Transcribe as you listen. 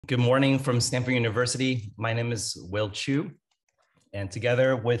Good morning from Stanford University. My name is Will Chu, and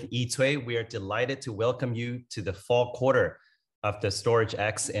together with Yi Cui, we are delighted to welcome you to the fall quarter of the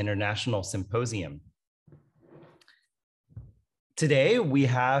StorageX International Symposium. Today, we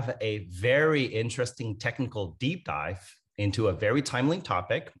have a very interesting technical deep dive into a very timely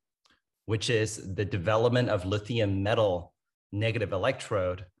topic, which is the development of lithium metal negative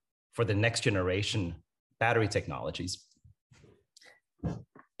electrode for the next generation battery technologies.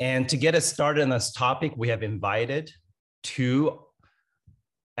 And to get us started on this topic, we have invited two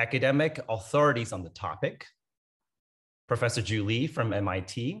academic authorities on the topic, Professor Zhu Li from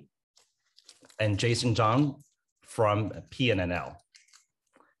MIT and Zhang from PNNL.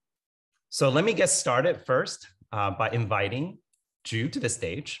 So let me get started first by inviting Zhu to the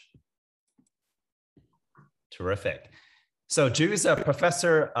stage. Terrific. So Zhu is a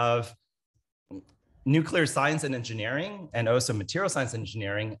professor of nuclear science and engineering, and also material science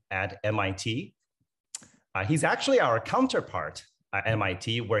engineering at MIT. He's actually our counterpart at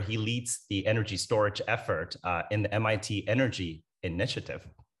MIT, where he leads the energy storage effort in the MIT Energy Initiative.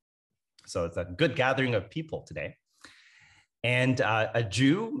 So it's a good gathering of people today. And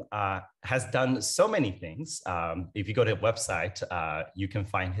Zhu has done so many things. If you go to the website, you can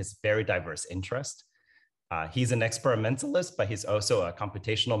find his very diverse interest. He's an experimentalist, but he's also a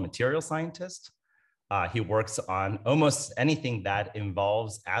computational material scientist. He works on almost anything that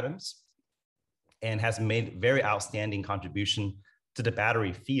involves atoms and has made very outstanding contribution to the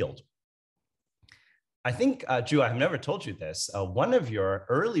battery field. I think, Zhu, I've never told you this. One of your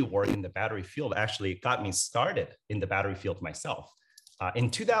early work in the battery field actually got me started in the battery field myself. In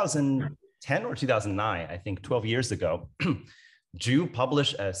 2010 or 2009, I think 12 years ago, Zhu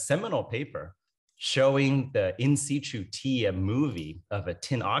published a seminal paper showing the in situ TEM movie of a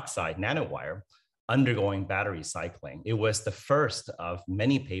tin oxide nanowire undergoing battery cycling. It was the first of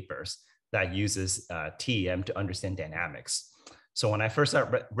many papers that uses TEM to understand dynamics. So when I first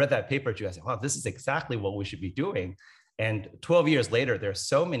read that paper, I said, wow, this is exactly what we should be doing. And 12 years later, there are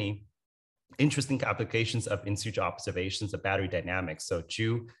so many interesting applications of in situ observations of battery dynamics. So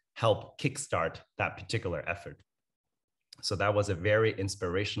Zhu helped kickstart that particular effort. So that was a very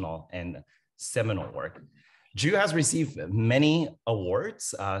inspirational and seminal work. Zhu has received many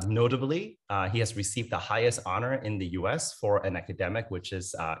awards. Notably, he has received the highest honor in the US for an academic, which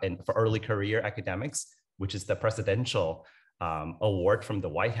is for early career academics, which is the Presidential Award from the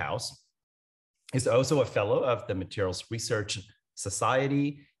White House. He's also a fellow of the Materials Research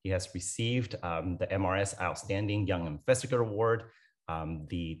Society. He has received the MRS Outstanding Young Investigator Award,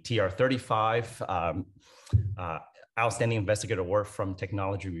 the TR35 Outstanding Investigator Award from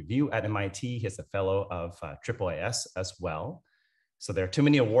Technology Review at MIT. He's a fellow of AAAS as well. So there are too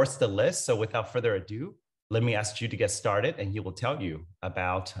many awards to list. So without further ado, let me ask Zhu to get started, and he will tell you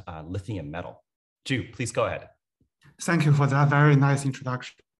about lithium metal. Zhu, please go ahead. Thank you for that very nice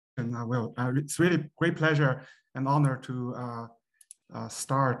introduction, Will. It's really great pleasure and honor to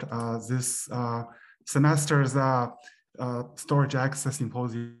start this semester's StorageX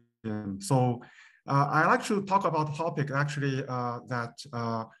Symposium. So I'd like to talk about a topic actually that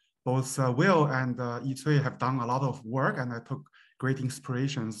both Will and Yi Cui have done a lot of work, and I took great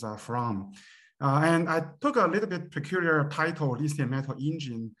inspirations from. And I took a little bit peculiar title, lithium metal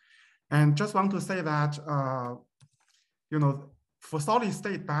engine, and just want to say that you know, for solid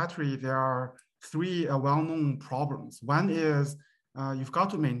state battery, there are three well-known problems. One is you've got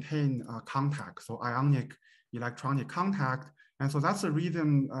to maintain contact, so ionic electronic contact. And so that's the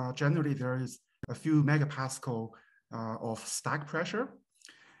reason generally there is a few megapascal of stack pressure.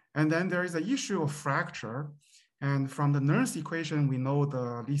 And then there is an issue of fracture. And from the Nernst equation, we know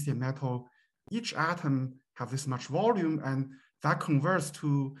the lithium metal, each atom have this much volume, and that converts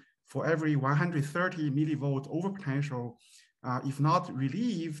to, for every 130 millivolt overpotential, if not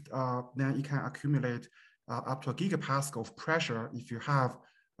relieved, then it can accumulate up to a gigapascal of pressure if you have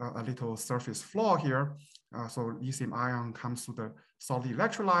a little surface flaw here. So lithium ion comes to the solid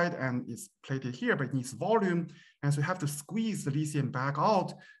electrolyte and it's plated here, but it needs volume. And so you have to squeeze the lithium back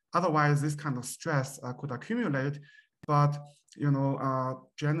out. Otherwise, this kind of stress could accumulate. But you know,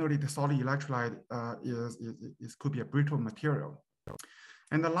 generally the solid electrolyte could be a brittle material.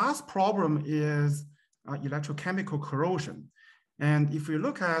 And the last problem is electrochemical corrosion. And if we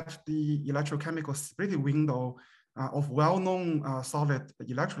look at the electrochemical splitting window of well-known solid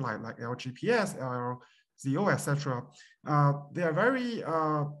electrolyte like LGPS, LLZO, etc., they are very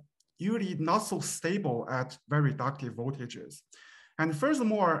usually not so stable at very reductive voltages. And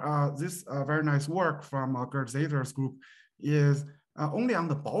furthermore, this very nice work from Gerd Zeder's group is only on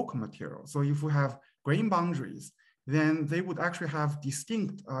the bulk material. So if we have grain boundaries, then they would actually have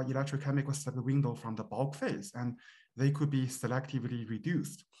distinct electrochemical stability window from the bulk phase, and they could be selectively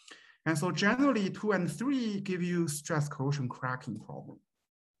reduced. And so generally 2 and 3 give you stress corrosion cracking problem.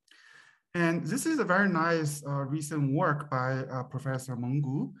 And this is a very nice recent work by Professor Meng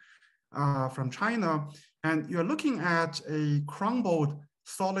Gu from China. And you're looking at a crumbled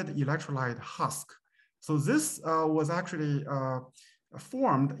solid electrolyte husk. So this was actually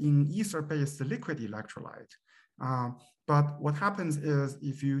formed in ether-based liquid electrolyte. But what happens is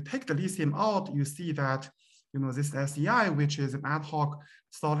if you take the lithium out, you see that this SEI, which is an ad hoc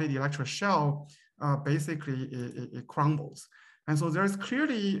solid electrolyte shell, basically it crumbles. And so there's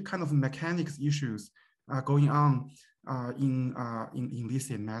clearly kind of mechanics issues going on in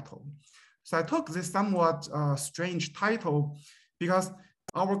lithium metal. So I took this somewhat strange title because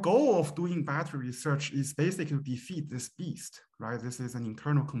our goal of doing battery research is basically to defeat this beast, right? This is an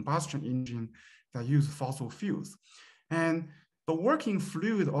internal combustion engine that uses fossil fuels. And the working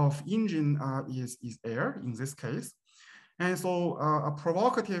fluid of engine is air in this case. And so a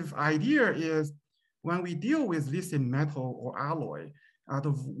provocative idea is when we deal with lithium metal or alloy,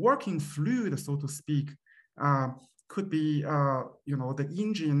 the working fluid, so to speak, could be the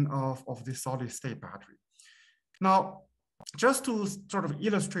engine of the solid state battery. Now, just to sort of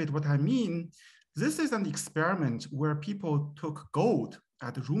illustrate what I mean, this is an experiment where people took gold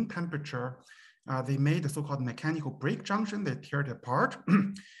at room temperature. They made a so-called mechanical break junction, they tear it apart,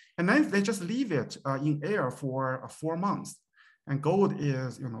 and then they just leave it in air for 4 months. And gold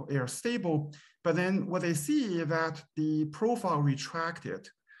is air stable, but then what they see is that the profile retracted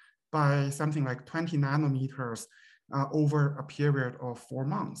by something like 20 nanometers over a period of 4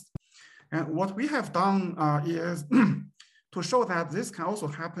 months. And what we have done is to show that this can also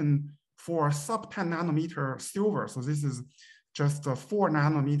happen for sub 10 nanometer silver. So this is just 4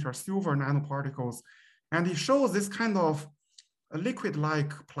 nanometer silver nanoparticles. And it shows this kind of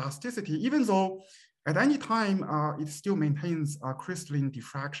liquid-like plasticity, even though at any time it still maintains a crystalline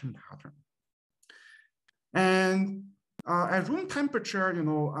diffraction pattern. And at room temperature,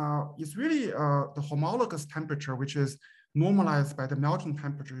 it's really the homologous temperature, which is normalized by the melting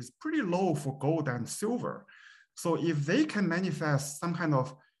temperature, is pretty low for gold and silver. So if they can manifest some kind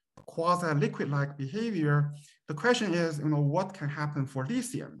of quasi-liquid-like behavior, the question is, what can happen for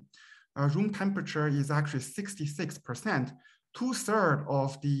lithium? Room temperature is actually 66%, 2/3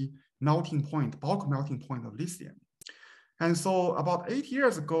 of the melting point, bulk melting point of lithium. And so about 8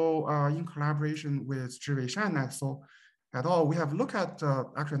 years ago, in collaboration with Zhiwei Shan et al., we have looked at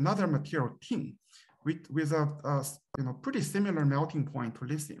actually another material, tin, with a pretty similar melting point to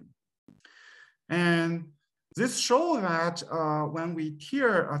lithium. And this shows that when we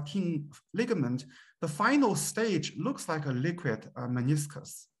tear a tin ligament, the final stage looks like a liquid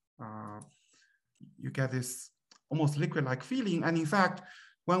meniscus. You get this almost liquid-like feeling. And in fact,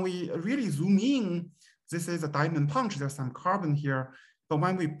 when we really zoom in, this is a diamond punch, there's some carbon here. But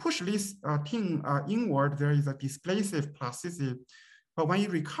when we push this tin inward, there is a displacive plasticity. But when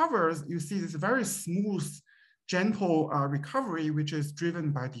it recovers, you see this very smooth, gentle recovery, which is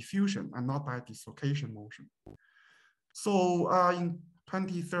driven by diffusion and not by dislocation motion. So in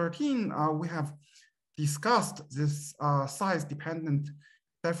 2013, we have discussed this size-dependent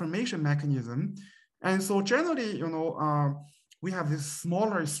deformation mechanism. And so generally, we have this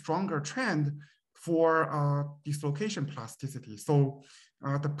smaller, stronger trend for dislocation plasticity. So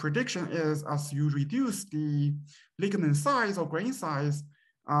the prediction is as you reduce the ligament size or grain size,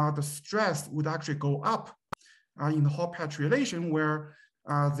 the stress would actually go up in the Hall patch relation, where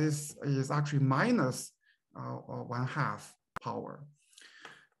this is actually minus 1/2 power.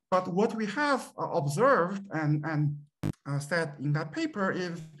 But what we have observed and said in that paper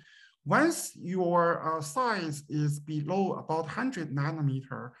is once your size is below about 100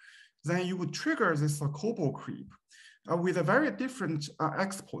 nanometer, then you would trigger this Cobo creep with a very different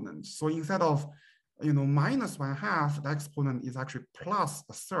exponent. So instead of minus 1/2, the exponent is actually plus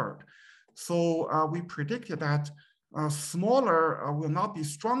 1/3. So we predicted that smaller will not be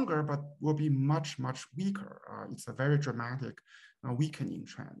stronger, but will be much, much weaker. It's a very dramatic weakening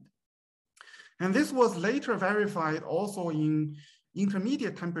trend. And this was later verified also in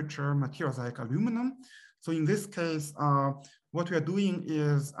intermediate temperature materials like aluminum. So in this case, what we are doing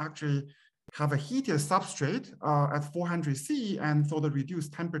is actually have a heated substrate at 400 C, and so the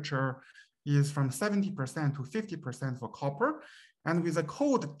reduced temperature is from 70% to 50% for copper. And with a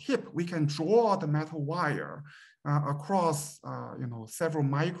cold tip, we can draw the metal wire across several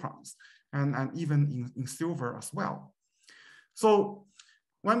microns, and even in silver as well. So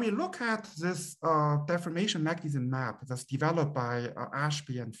when we look at this deformation mechanism map that's developed by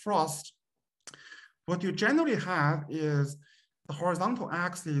Ashby and Frost, what you generally have is the horizontal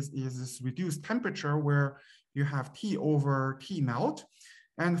axis is this reduced temperature where you have T over T melt.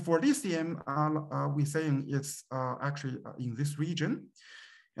 And for lithium, we're saying it's actually in this region.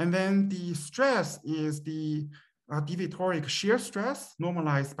 And then the stress is the deviatoric shear stress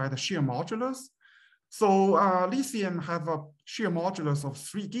normalized by the shear modulus. So lithium have a shear modulus of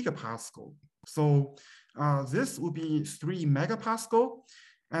 3 gigapascal. So this would be 3 megapascal,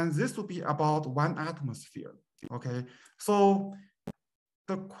 and this would be about 1 atmosphere. Okay, so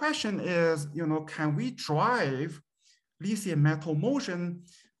the question is, can we drive lithium metal motion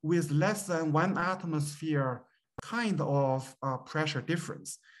with less than 1 atmosphere kind of pressure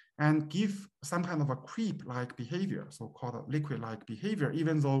difference and give some kind of a creep-like behavior, so-called a liquid-like behavior,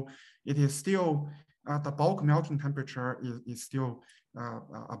 even though it is still, the bulk melting temperature is still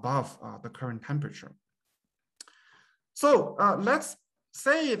above the current temperature. So let's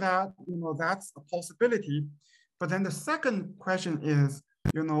say that, that's a possibility, but then the second question is,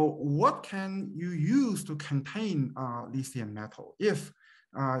 what can you use to contain lithium metal if,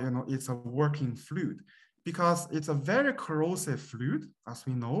 it's a working fluid? Because it's a very corrosive fluid, as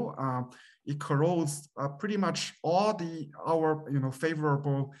we know. It corrodes pretty much all our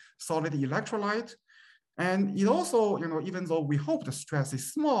favorable solid electrolyte. And it also, even though we hope the stress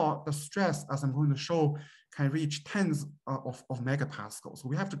is small, the stress, as I'm going to show, can reach tens of megapascals. So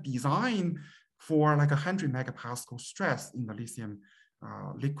we have to design for like 100 megapascal stress in the lithium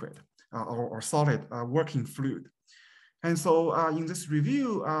liquid or solid working fluid. And so in this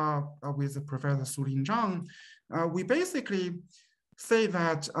review with Professor Sulin Zhang, we basically say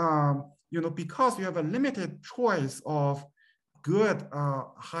that, because you have a limited choice of good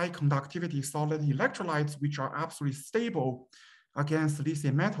high conductivity solid electrolytes, which are absolutely stable against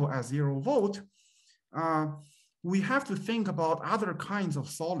lithium metal at 0 volt, we have to think about other kinds of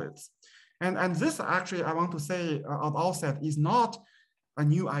solids. And this actually, I want to say at the outset, is not a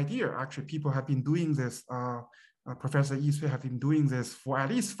new idea. Actually, people have been doing this. Professor Yi Cui have been doing this for at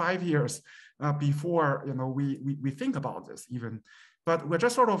least 5 years before we think about this even. But we're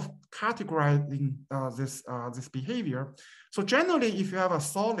just sort of categorizing this behavior. So generally, if you have a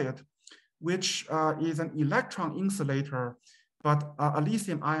solid which is an electron insulator but a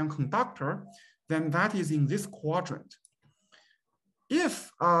lithium ion conductor, then that is in this quadrant.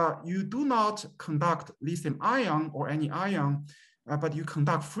 If you do not conduct lithium ion or any ion, but you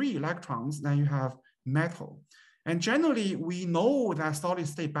conduct free electrons, then you have metal. And generally, we know that solid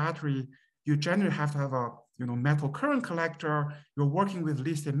state battery, you generally have to have a metal current collector, you're working with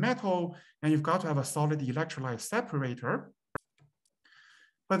lithium metal, and you've got to have a solid electrolyte separator.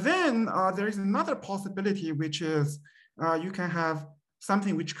 But then there is another possibility, which is you can have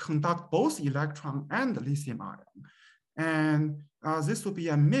something which conduct both electron and lithium ion. And this would be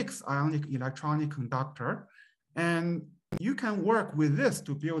a mixed ionic electronic conductor. And you can work with this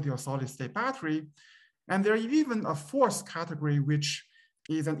to build your solid state battery. And there is even a fourth category, which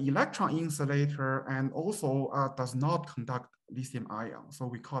is an electron insulator and also does not conduct lithium ion. So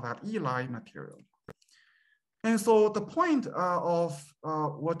we call that Eli material. And so the point of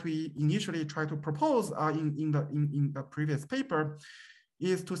what we initially tried to propose in the previous paper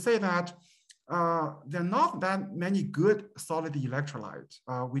is to say that there are not that many good solid electrolytes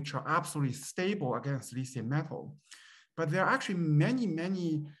which are absolutely stable against lithium metal, but there are actually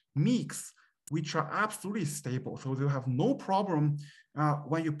many mix which are absolutely stable. So they'll have no problem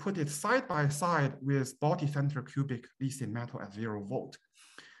when you put it side by side with multi-center cubic lithium metal at 0 volt.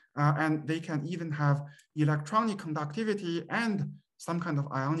 And they can even have electronic conductivity and some kind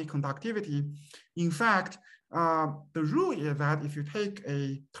of ionic conductivity. In fact, the rule is that if you take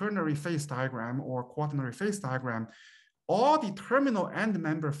a ternary phase diagram or quaternary phase diagram, all the terminal end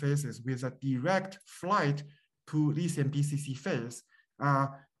member phases with a direct flight to lithium BCC phase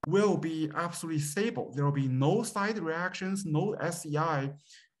will be absolutely stable. There will be no side reactions, no SEI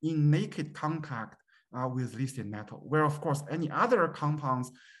in naked contact with lithium metal, where of course any other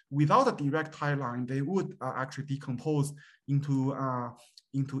compounds without a direct tie line, they would actually decompose into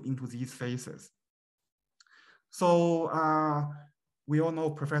these phases. So we all know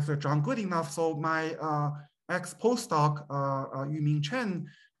Professor Zhang good enough. So my ex-postdoc, Yuming Chen,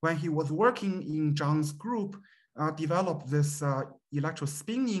 when he was working in Zhang's group, developed this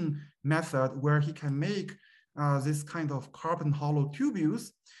electrospinning method where he can make this kind of carbon hollow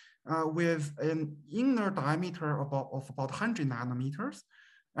tubules with an inner diameter of about 100 nanometers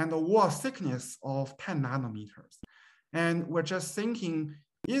and a wall thickness of 10 nanometers. And we're just thinking,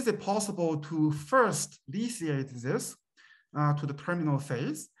 is it possible to first lithiate this to the terminal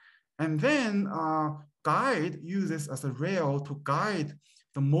phase and then use this as a rail to guide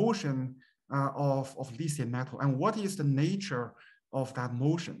the motion of lithium metal, and what is the nature of that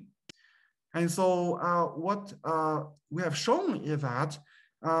motion. And so what we have shown is that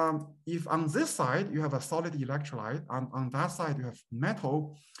if on this side you have a solid electrolyte, on that side you have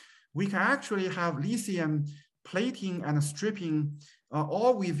metal, we can actually have lithium plating and stripping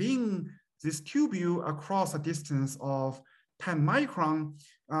all within this tubule across a distance of 10 micron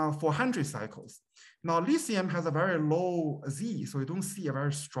for 100 cycles. Now, lithium has a very low Z, so you don't see a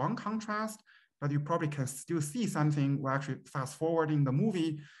very strong contrast, but you probably can still see something. We're actually fast forwarding the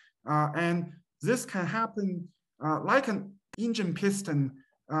movie. And this can happen like an engine piston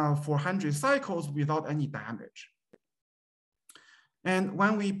for 100 cycles without any damage. And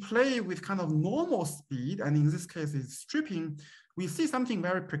when we play with kind of normal speed, and in this case it's stripping, we see something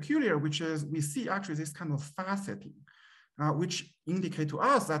very peculiar, which is we see actually this kind of faceting, which indicate to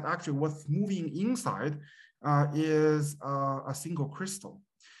us that actually what's moving inside is a single crystal.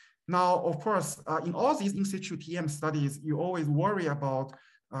 Now, of course, in all these in situ TM studies, you always worry about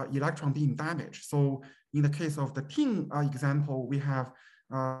electron beam damage. So in the case of the tin example, we have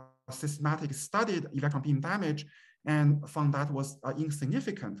systematic studied electron beam damage and found that was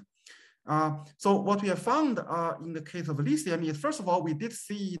insignificant. So what we have found in the case of lithium is, first of all, we did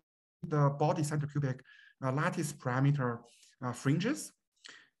see the body center cubic lattice parameter fringes.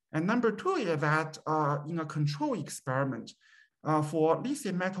 And number two is that in a control experiment for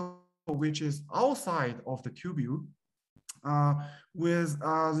lithium metal, which is outside of the tubule, with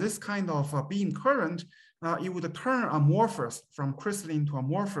this kind of beam current, it would turn amorphous from crystalline to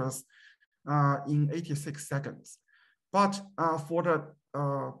amorphous in 86 seconds. But for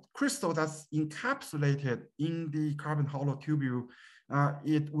the crystal that's encapsulated in the carbon hollow tubule,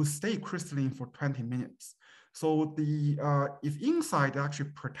 it will stay crystalline for 20 minutes. So if inside, it actually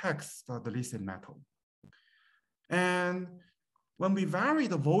protects the lithium metal. And when we vary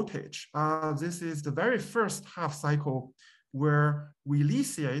the voltage, this is the very first half cycle where we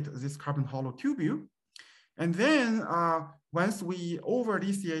lithiate this carbon hollow tubule. And then once we over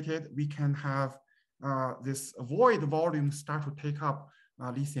lithiate it, we can have this void volume start to take up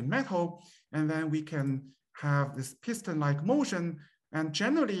lithium metal, and then we can have this piston-like motion. And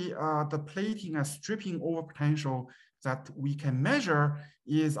generally, the plating and stripping over potential that we can measure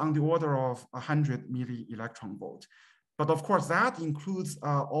is on the order of 100 milli-electron volt. But of course, that includes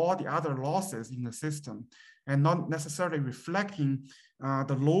all the other losses in the system and not necessarily reflecting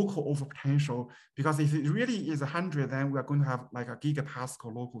the local overpotential, because if it really is 100, then we're going to have like a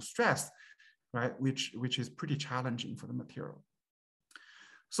gigapascal local stress, right? Which is pretty challenging for the material.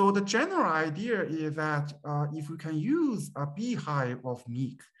 So the general idea is that if we can use a beehive of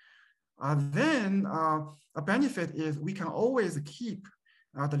meek, then a benefit is we can always keep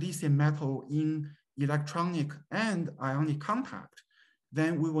the lithium metal in electronic and ionic contact.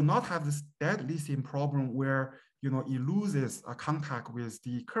 Then we will not have this dead lithium problem where it loses a contact with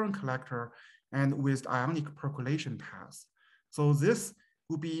the current collector and with ionic percolation paths. So this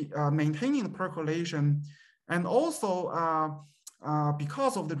will be maintaining the percolation, and also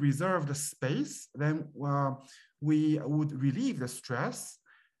because of the reserved space, then we would relieve the stress,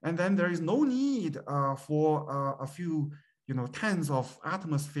 and then there is no need for a few tens of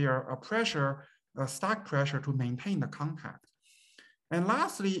atmosphere pressure, stack pressure to maintain the contact. And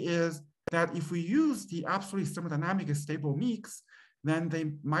lastly is that if we use the absolutely thermodynamically stable mix, then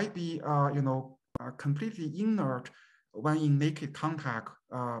they might be completely inert when in naked contact.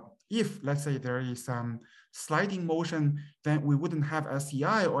 If, let's say, there is some sliding motion, then we wouldn't have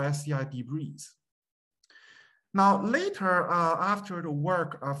SEI or SEI debris. Now, later, after the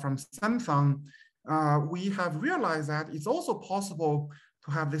work from Samsung, we have realized that it's also possible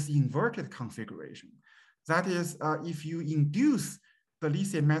to have this inverted configuration. That is, if you induce the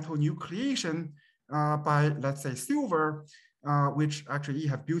lithium metal nucleation by, let's say, silver, which actually you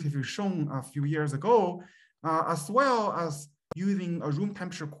have beautifully shown a few years ago, as well as using a room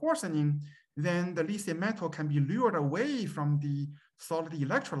temperature coarsening, then the lithium metal can be lured away from the solid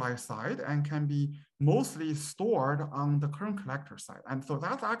electrolyte side and can be mostly stored on the current collector side. And so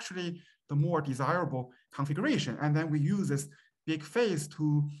that's actually the more desirable configuration. And then we use this big phase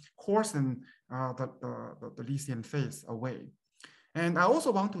to coarsen the lithium phase away. And I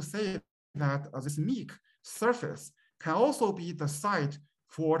also want to say that this meek surface can also be the site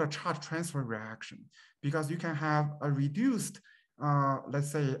for the charge transfer reaction, because you can have a reduced, let's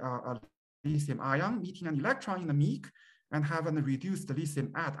say, a lithium ion meeting an electron in the meek and have a reduced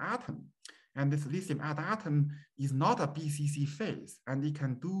lithium add atom. And this lithium add atom is not a BCC phase, and it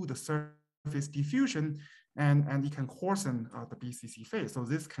can do the surface diffusion and it can coarsen the BCC phase. So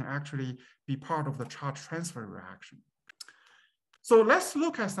this can actually be part of the charge transfer reaction. So let's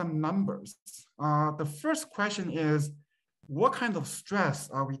look at some numbers. The first question is, what kind of stress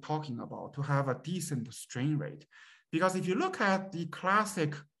are we talking about to have a decent strain rate? Because if you look at the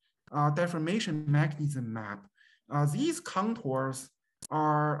classic deformation mechanism map, these contours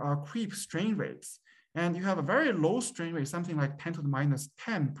are creep strain rates. And you have a very low strain rate, something like 10 to the minus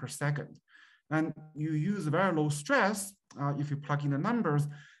 10 per second. And you use very low stress if you plug in the numbers,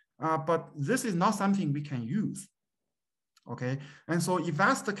 but this is not something we can use. Okay, and so if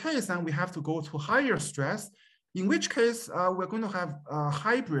that's the case, then we have to go to higher stress, in which case we're going to have a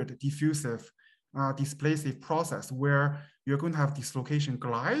hybrid diffusive displacive process where you're going to have dislocation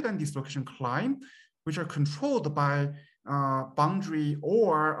glide and dislocation climb, which are controlled by boundary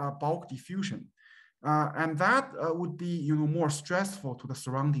or bulk diffusion. And that would be more stressful to the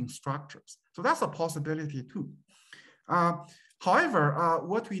surrounding structures. So that's a possibility too. However,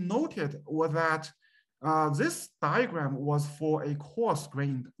 what we noted was that this diagram was for a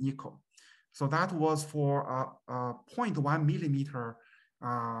coarse-grained nickel. So that was for 0.1 millimeter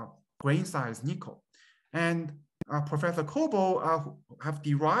grain size nickel. And Professor Cobo have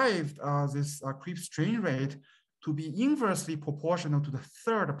derived this creep strain rate to be inversely proportional to the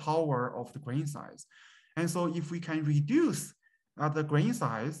third power of the grain size. And so if we can reduce the grain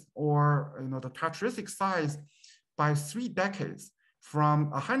size or the characteristic size by 3 decades from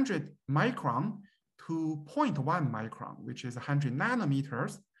 100 micron to 0.1 micron, which is 100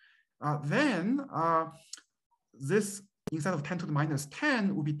 nanometers, then this, instead of 10 to the minus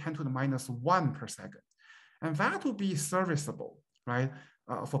 10, would be 10 to the minus 1 per second. And that would be serviceable, right,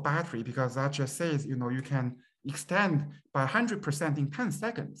 for battery, because that just says, you can extend by 100% in 10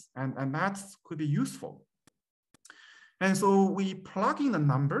 seconds, and that could be useful. And so we plug in the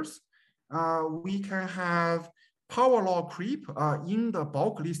numbers. We can have power law creep in the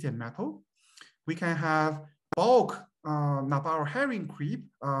bulk lithium metal. We can have bulk Nabarro-Herring creep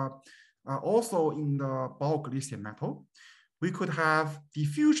also in the bulk lithium metal. We could have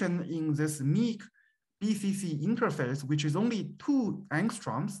diffusion in this MIG BCC interface, which is only 2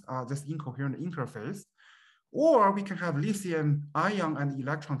 angstroms, this incoherent interface. Or we can have lithium ion and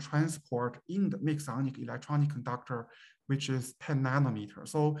electron transport in the mixed ionic electronic conductor, which is 10 nanometers.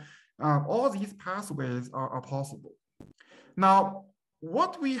 So all these pathways are possible. Now,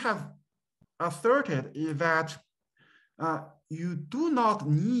 what we have asserted is that you do not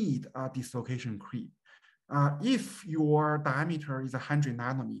need a dislocation creep if your diameter is 100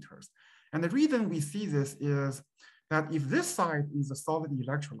 nanometers. And the reason we see this is that if this side is a solid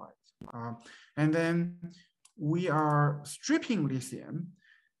electrolyte, and then we are stripping lithium,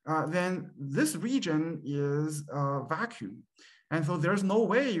 then this region is a vacuum. And so there's no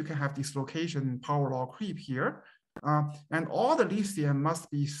way you can have dislocation power law creep here. And all the lithium must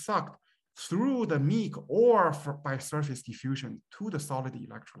be sucked through the MIG or by surface diffusion to the solid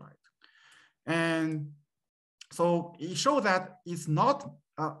electrolyte. And so it shows that it's not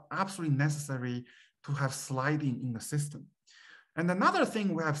absolutely necessary to have sliding in the system. And another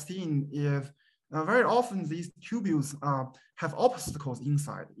thing we have seen is very often these tubules have obstacles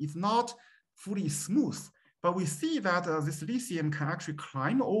inside. It's not fully smooth, but we see that this lithium can actually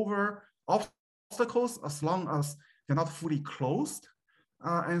climb over obstacles as long as they're not fully closed.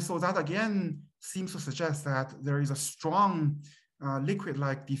 And so that again seems to suggest that there is a strong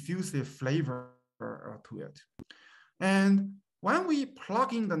liquid-like diffusive flavor to it. And when we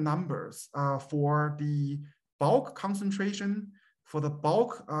plug in the numbers for the bulk concentration, for the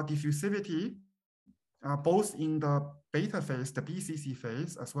bulk diffusivity, both in the beta phase, the BCC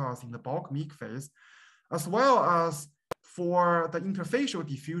phase, as well as in the bulk MIG phase, as well as for the interfacial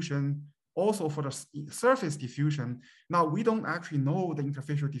diffusion, also for the surface diffusion. Now, we don't actually know the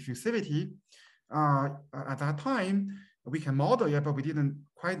interfacial diffusivity at that time. We can model it, but we didn't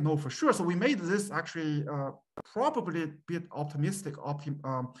quite know for sure. So we made this actually probably a bit optimistic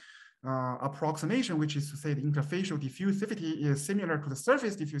approximation, which is to say the interfacial diffusivity is similar to the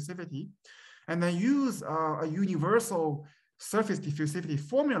surface diffusivity, and then use a universal surface diffusivity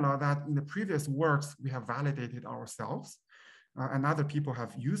formula that in the previous works we have validated ourselves, and other people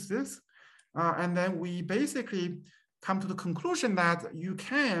have used this. And then we basically come to the conclusion that you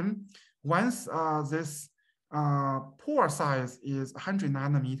can, once this pore size is 100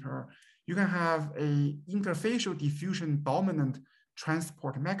 nanometer, you can have a interfacial diffusion dominant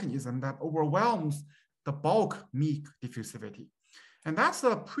transport mechanism that overwhelms the bulk MIG diffusivity. And that's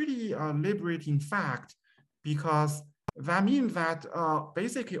a pretty liberating fact, because that means that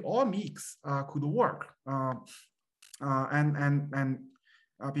basically all MIGs could work.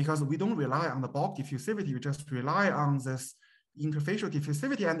 Because we don't rely on the bulk diffusivity, we just rely on this interfacial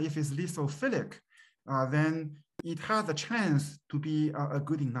diffusivity. And if it's lithophilic, then it has a chance to be a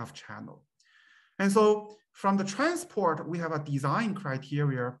good enough channel. And so from the transport, we have a design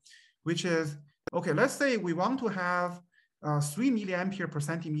criteria, which is, okay, let's say we want to have 3 milliampere per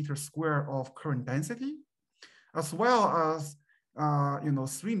centimeter square of current density, as well as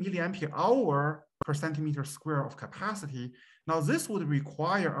 3 milliampere hour per centimeter square of capacity. Now this would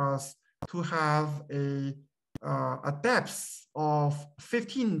require us to have a depth of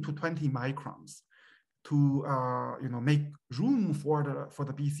 15 to 20 microns to make room for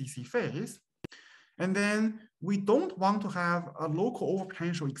the BCC phase. And then we don't want to have a local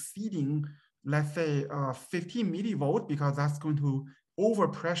overpotential exceeding, let's say, 15 millivolt, because that's going to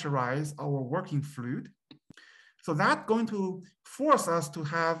overpressurize our working fluid. So that's going to force us to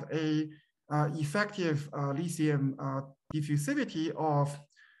have a effective lithium diffusivity of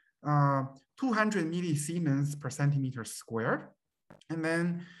 200 millisiemens per centimeter squared. And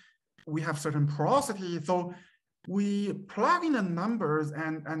then we have certain porosity. So we plug in the numbers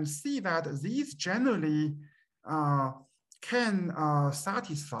and see that these generally can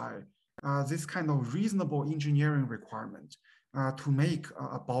satisfy this kind of reasonable engineering requirement to make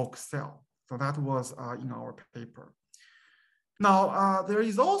a bulk cell. So that was in our paper. Now, there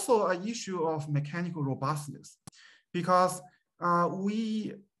is also an issue of mechanical robustness, because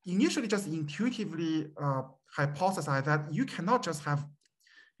we initially just intuitively hypothesized that you cannot just have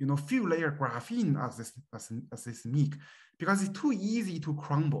few layer graphene as this MIC, because it's too easy to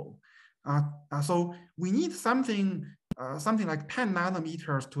crumble. So we need something like 10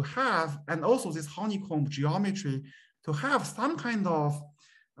 nanometers to have, and also this honeycomb geometry to have some kind of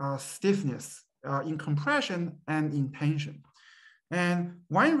stiffness in compression and in tension. And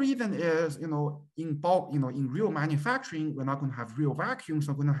one reason is, in bulk, in real manufacturing, we're not going to have real vacuum,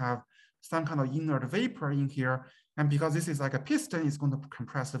 so we're going to have some kind of inert vapor in here. And because this is like a piston, it's going to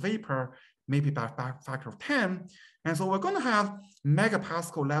compress the vapor, maybe by a factor of 10. And so we're going to have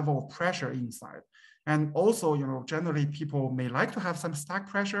megapascal level of pressure inside. And also, generally people may like to have some stack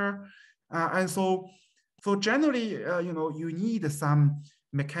pressure. And so generally, you need some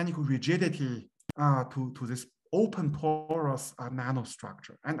mechanical rigidity to this open porous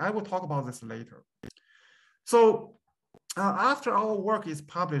nanostructure. And I will talk about this later. So after our work is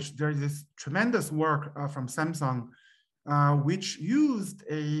published, there is this tremendous work from Samsung, which used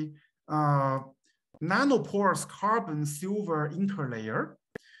a nanoporous carbon silver interlayer.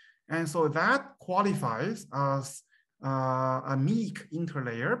 And so that qualifies as a MIC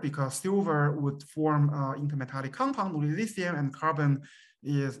interlayer, because silver would form intermetallic compound with lithium, and carbon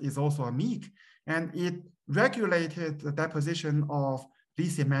is also a MIC. And it regulated the deposition of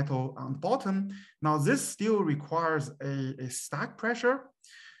lithium metal on the bottom. Now this still requires a stack pressure.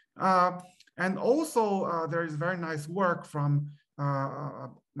 And also there is very nice work from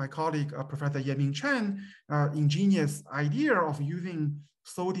my colleague, Professor Yeming Chen, ingenious idea of using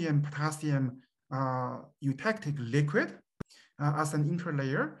sodium, potassium eutectic liquid as an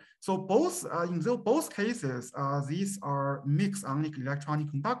interlayer. So both in both cases, these are mixed ionic electronic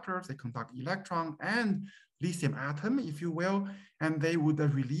conductors. They conduct electron and lithium atom, if you will, and they would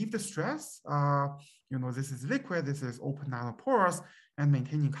relieve the stress. This is liquid, this is open nanoporous, and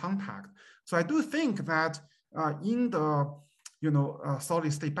maintaining contact. So I do think that in the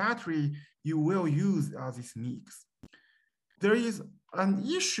solid state battery, you will use these MICs. There is an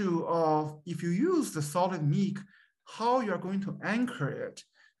issue of, if you use the solid MIC, how you're going to anchor it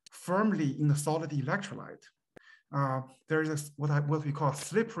firmly in the solid electrolyte. There is what we call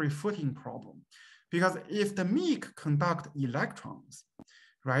slippery footing problem. Because if the MIC conduct electrons,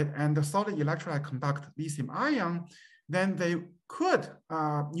 right, and the solid electrolyte conduct lithium ion, then they could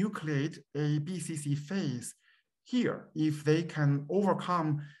nucleate a BCC phase here if they can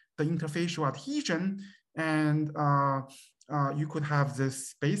overcome the interfacial adhesion, and you could have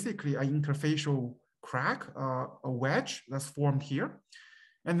this basically an interfacial crack, a wedge that's formed here.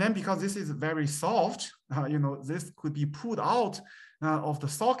 And then because this is very soft, this could be pulled out of the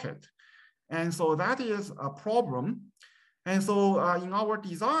socket. And so that is a problem. And so in our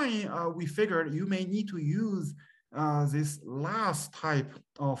design, we figured you may need to use this last type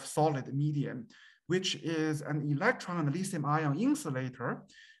of solid medium, which is an electron and lithium ion insulator,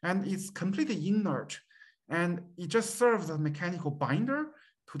 and it's completely inert. And it just serves as a mechanical binder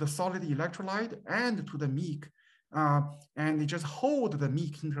to the solid electrolyte and to the MIC, and it just holds the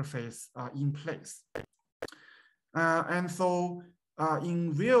MIC interface in place. And so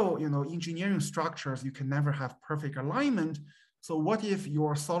in real engineering structures, you can never have perfect alignment. So what if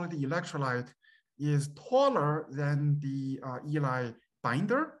your solid electrolyte is taller than the Eli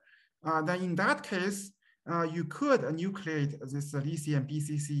binder? Then in that case, you could nucleate this lithium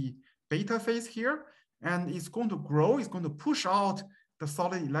BCC beta phase here. and it's going to grow. It's going to push out the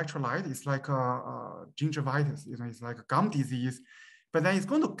solid electrolyte. It's like a gingivitis, it's like a gum disease. But then it's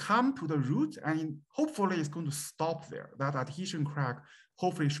going to come to the root, and hopefully it's going to stop there. That adhesion crack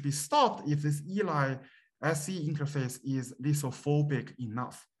hopefully should be stopped if this ELI SC interface is lithophobic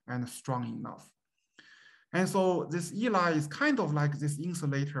enough and strong enough. And so this ELI is kind of like these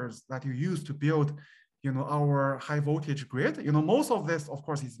insulators that you use to build our high voltage grid. Most of this, of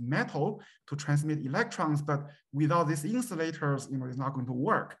course, is metal to transmit electrons, but without these insulators, it's not going to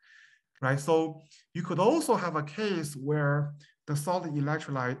work, right? So you could also have a case where the solid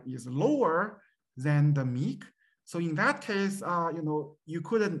electrolyte is lower than the MIC. So in that case, you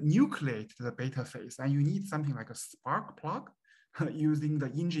couldn't nucleate the beta phase, and you need something like a spark plug using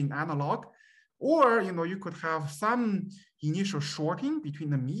the engine analog. Or you could have some initial shorting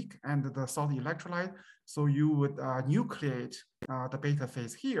between the MIC and the solid electrolyte. So you would nucleate the beta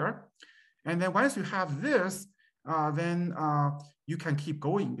phase here. And then once you have this, then you can keep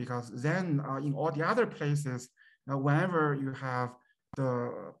going, because then in all the other places, whenever you have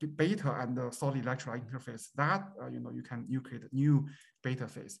the beta and the solid electrolyte interface, that you can nucleate a new beta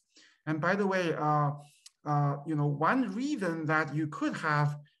phase. And by the way, one reason that you could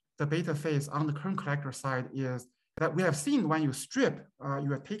have the beta phase on the current collector side is that we have seen when you strip,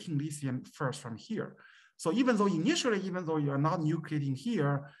 you are taking lithium first from here. So even though you are not nucleating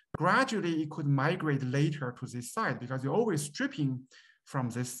here, gradually it could migrate later to this side, because you're always stripping from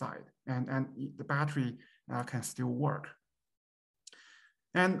this side, and the battery can still work.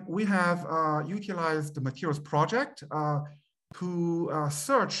 And we have utilized the materials project to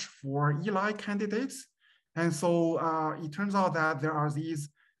search for ELI candidates. And so it turns out that there are these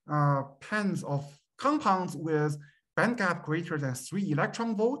pairs of compounds with band gap greater than 3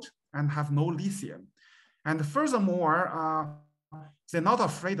 electron volt and have no lithium. And furthermore, they're not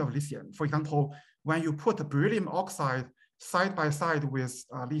afraid of lithium. For example, when you put beryllium oxide side by side with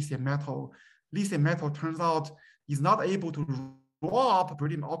lithium metal turns out is not able to rob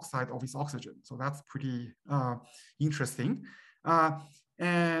beryllium oxide of its oxygen. So that's pretty interesting. So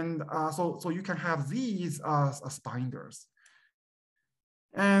you can have these as binders.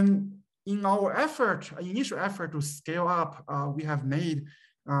 And in our initial effort to scale up, we have made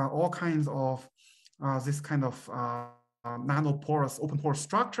all kinds of this kind of nanoporous, open pore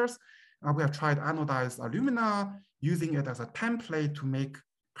structures. We have tried anodized alumina, using it as a template to make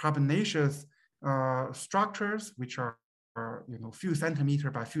carbonaceous structures, which are few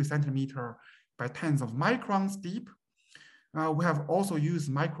centimeter by few centimeter by tens of microns deep. We have also used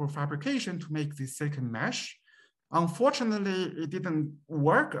microfabrication to make this silicon mesh. Unfortunately, it didn't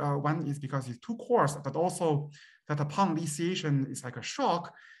work. One is because it's too coarse, but also that upon lithiation, it's like a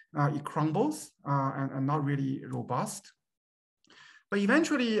shock. It crumbles and not really robust. But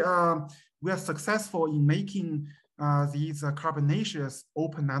eventually, we are successful in making these carbonaceous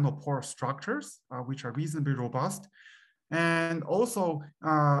open nanopore structures, which are reasonably robust. And also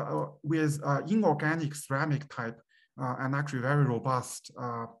with inorganic ceramic type and actually very robust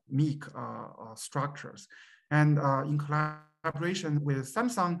MIC structures. And in collaboration with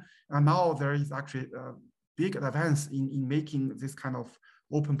Samsung, now there is actually a big advance in making this kind of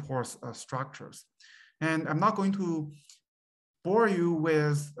open porous structures. And I'm not going to bore you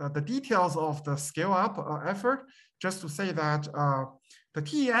with the details of the scale up effort, just to say that the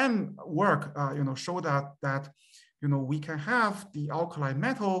TEM work showed that we can have the alkali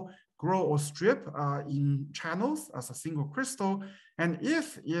metal grow or strip in channels as a single crystal. And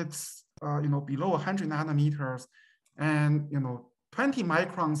if it's below 100 nanometers and 20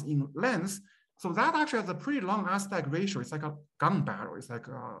 microns in length, so that actually has a pretty long aspect ratio. It's like a gun barrel. It's like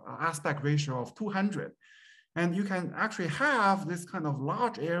an aspect ratio of 200. And you can actually have this kind of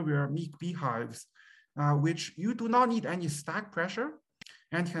large area MIC beehives, which you do not need any stack pressure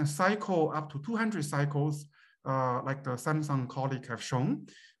and can cycle up to 200 cycles, like the Samsung colleague have shown,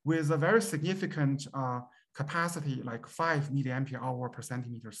 with a very significant capacity, like 5 milliampere hour per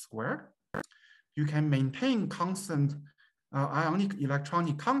centimeter squared. You can maintain constant ionic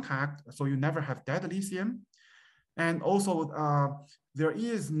electronic contact, so you never have dead lithium. And also, there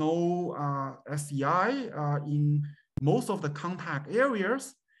is no SEI in most of the contact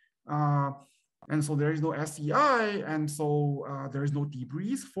areas. And so there is no SEI, and so there is no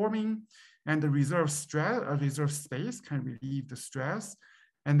debris forming, and the reserve space can relieve the stress.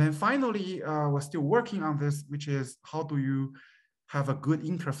 And then finally, we're still working on this, which is how do you have a good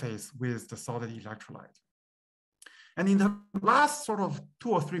interface with the solid electrolyte. And in the last sort of 2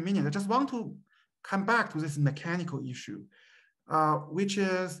 or 3 minutes, I just want to come back to this mechanical issue, which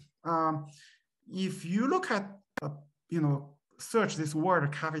is if you look at search this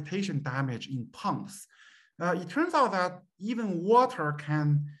word cavitation damage in pumps. It turns out that even water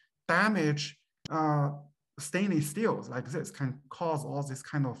can damage stainless steels like this, can cause all this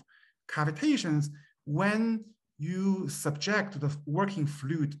kind of cavitations when you subject the working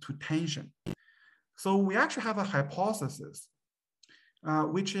fluid to tension. So we actually have a hypothesis,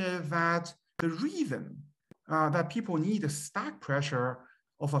 which is that the reason that people need a stack pressure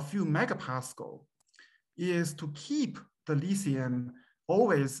of a few megapascal is to keep the lithium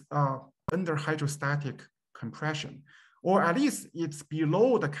always under hydrostatic compression, or at least it's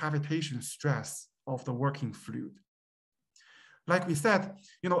below the cavitation stress of the working fluid. Like we said,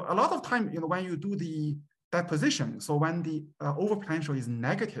 a lot of time, when you do the deposition, so when the overpotential is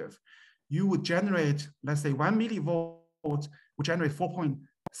negative, you would generate, let's say 1 millivolt would generate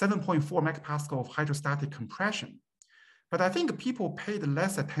 7.4 megapascal of hydrostatic compression. But I think people paid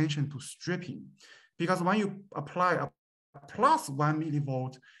less attention to stripping, because when you apply a plus 1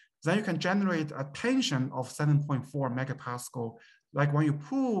 millivolt, then you can generate a tension of 7.4 megapascal. Like when you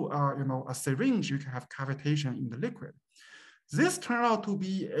pull a syringe, you can have cavitation in the liquid. This turned out to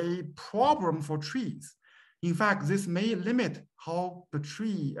be a problem for trees. In fact, this may limit how the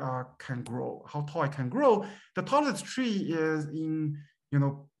tree can grow, how tall it can grow. The tallest tree is in,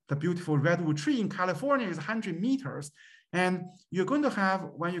 the beautiful redwood tree in California is 100 meters. And you're going to have,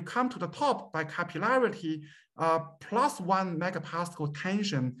 when you come to the top by capillarity, plus 1 megapascal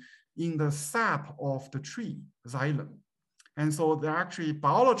tension in the sap of the tree, xylem. And so there are actually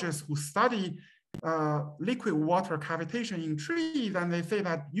biologists who study liquid water cavitation in trees, and they say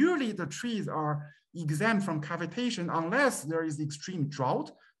that usually the trees are exempt from cavitation unless there is extreme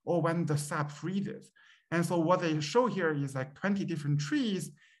drought or when the sap freezes. And so what they show here is like 20 different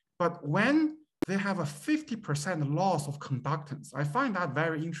trees, but when they have a 50% loss of conductance. I find that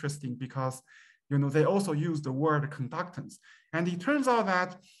very interesting because, they also use the word conductance. And it turns out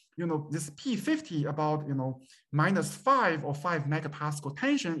that, this P50 about, -5 or 5 megapascal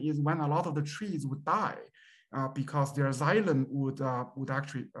tension is when a lot of the trees would die because their xylem would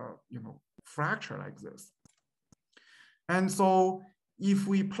actually, fracture like this. And so if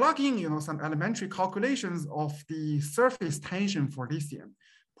we plug in, some elementary calculations of the surface tension for lithium,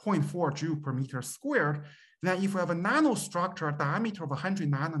 0.4 joule per meter squared, then if we have a nanostructure, a diameter of 100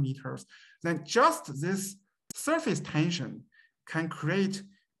 nanometers, then just this surface tension can create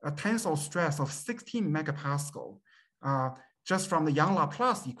a tensile stress of 16 megapascal just from the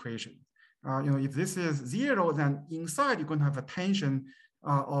Young-Laplace equation. If this is 0, then inside you're going to have a tension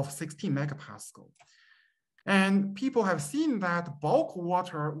of 16 megapascal. And people have seen that bulk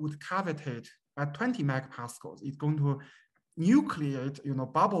water would cavitate at 20 megapascals. It's going to nucleate,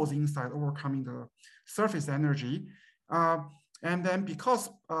 bubbles inside, overcoming the surface energy. And then because,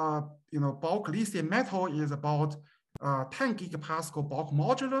 bulk lithium metal is about 10 gigapascal bulk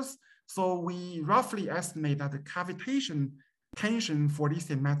modulus, so we roughly estimate that the cavitation tension for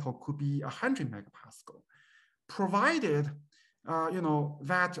lithium metal could be 100 megapascal, provided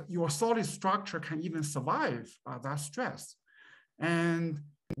that your solid structure can even survive that stress. And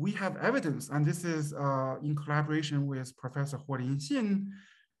we have evidence, and this is in collaboration with Professor Huolin Xin,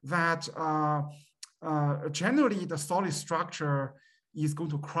 that generally the solid structure is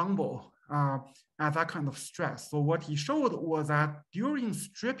going to crumble at that kind of stress. So what he showed was that during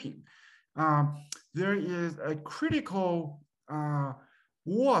stripping, there is a critical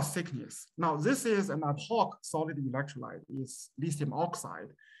wall thickness. Now, this is an ad hoc solid electrolyte, it's lithium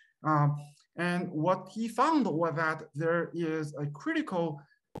oxide. And what he found was that there is a critical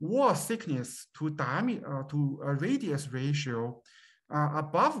wall thickness to diameter to a radius ratio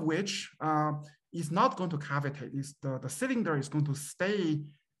above which is not going to cavitate. The cylinder is going to stay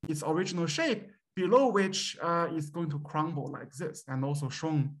its original shape, below which is going to crumble like this, and also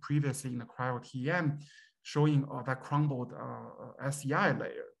shown previously in the cryo-TEM, showing that crumbled SEI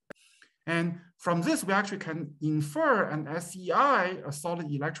layer. And from this, we actually can infer an SEI, a solid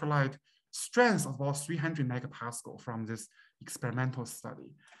electrolyte, strength of about 300 megapascal from this experimental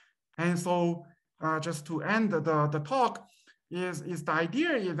study. And so just to end the talk, is the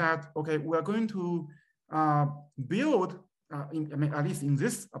idea is that, okay, we're going to build, at least in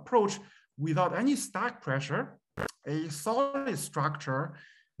this approach, without any stack pressure, a solid structure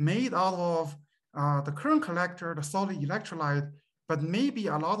made out of the current collector, the solid electrolyte, but maybe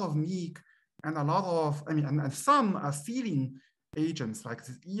a lot of meek and a lot of, and some sealing agents like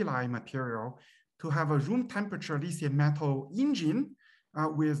this Eli material to have a room temperature lithium metal engine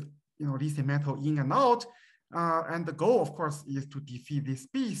with lithium metal in and out. And the goal, of course, is to defeat this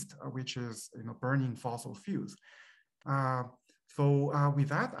beast, which is burning fossil fuels. So with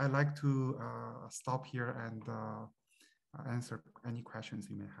that, I'd like to stop here and answer any questions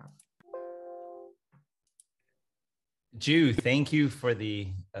you may have. Zhu, thank you for the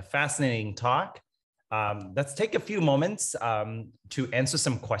fascinating talk. Let's take a few moments to answer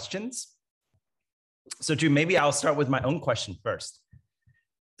some questions. So Zhu, maybe I'll start with my own question first.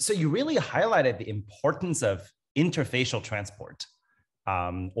 So you really highlighted the importance of interfacial transport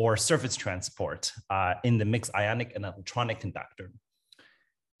or surface transport in the mixed ionic and electronic conductor.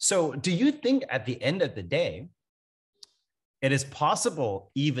 So do you think at the end of the day, it is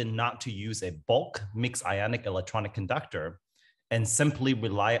possible even not to use a bulk mixed ionic electronic conductor and simply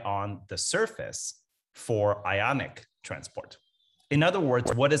rely on the surface for ionic transport? In other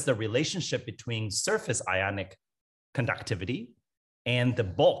words, what is the relationship between surface ionic conductivity and the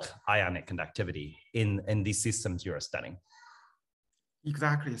bulk ionic conductivity in these systems you're studying?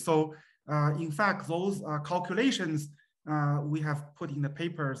 Exactly. So in fact, those calculations we have put in the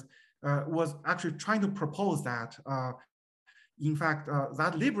papers was actually trying to propose that in fact,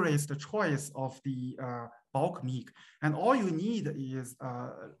 that liberates the choice of the bulk MIC. And all you need is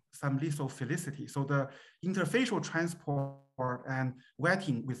some lithophilicity. So the interfacial transport and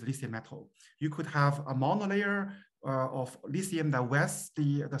wetting with lithium metal. You could have a monolayer of lithium that wets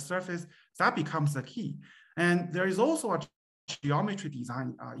the surface. That becomes the key. And there is also a geometry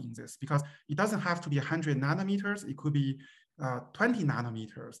design in this, because it doesn't have to be 100 nanometers. It could be 20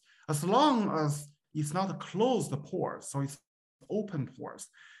 nanometers, as long as it's not a closed pore. So it's open pores.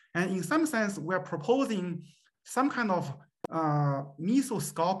 And in some sense, we're proposing some kind of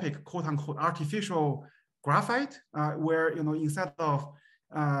mesoscopic, quote unquote, artificial graphite, where, instead of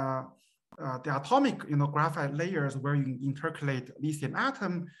the atomic, graphite layers where you intercalate lithium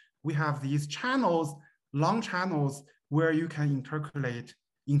atom, we have these channels, long channels, where you can intercalate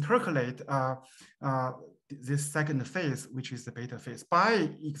this second phase, which is the beta phase, by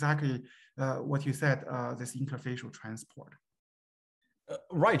exactly what you said, this interfacial transport.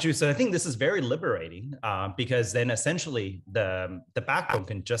 Right, Zhu. So I think this is very liberating because then essentially the backbone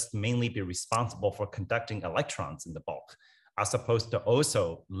can just mainly be responsible for conducting electrons in the bulk, as opposed to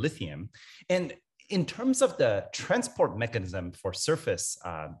also lithium. And in terms of the transport mechanism for surface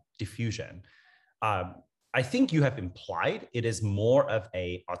diffusion, I think you have implied it is more of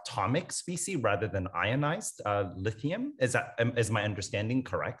a atomic species rather than ionized lithium. Is my understanding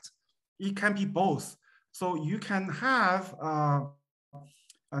correct? It can be both. So you can have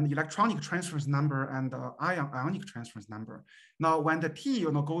an electronic transference number and ionic transference number. Now, when the T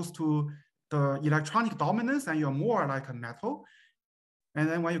goes to the electronic dominance, and you're more like a metal, and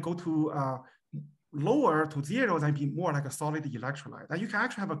then when you go to lower to zero, then be more like a solid electrolyte. And you can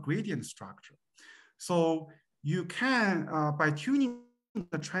actually have a gradient structure. So you can, by tuning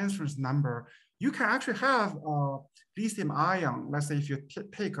the transference number, you can actually have lithium ion. Let's say if you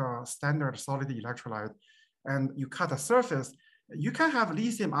take a standard solid electrolyte and you cut a surface, you can have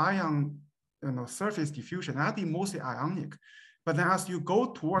lithium ion surface diffusion. That'd be mostly ionic. But then as you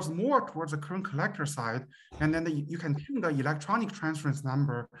go more towards the current collector side, and then you can tune the electronic transference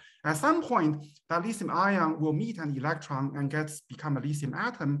number, at some point, that lithium ion will meet an electron and become a lithium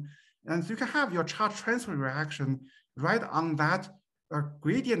atom. And so you can have your charge transfer reaction right on that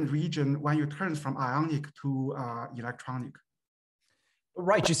gradient region when you turn from ionic to electronic.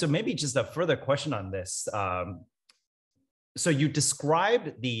 Right, so maybe just a further question on this. So you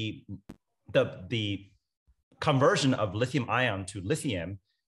described the conversion of lithium ion to lithium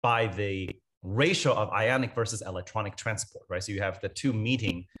by the ratio of ionic versus electronic transport, right? So you have the two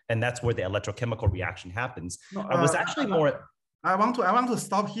meeting, and that's where the electrochemical reaction happens. No, I was actually more. I want to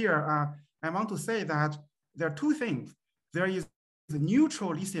stop here. I want to say that there are two things. There is the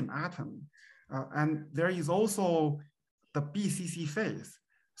neutral lithium atom, and there is also the BCC phase.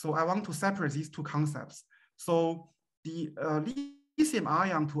 So I want to separate these two concepts. So the lithium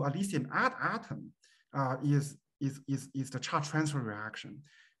ion to a lithium atom is the charge transfer reaction.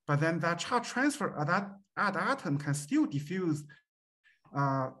 But then that charge transfer, that atom can still diffuse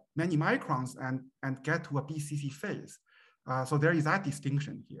many microns and get to a BCC phase. So there is that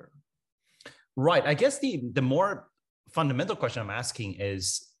distinction here. Right. I guess the more fundamental question I'm asking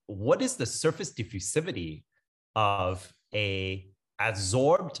is, what is the surface diffusivity of a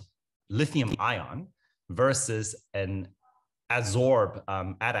adsorbed lithium ion versus an adsorbed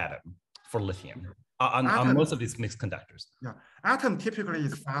atom for lithium on most of these mixed conductors? Yeah, atom typically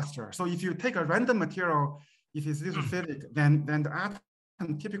is faster. So if you take a random material, if it's lithophilic, then the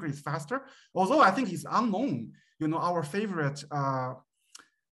atom typically is faster. Although I think it's unknown. Our favorite, our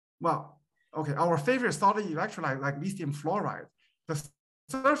favorite solid electrolyte like lithium fluoride, the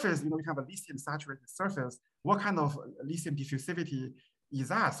surface, we have a lithium saturated surface. What kind of lithium diffusivity is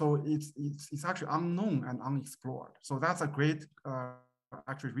that? So it's actually unknown and unexplored. So that's a great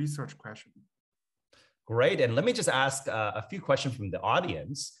actually research question. Great, and let me just ask a few questions from the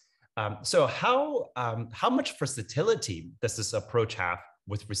audience. So how much versatility does this approach have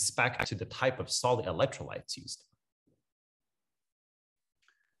with respect to the type of solid electrolytes used?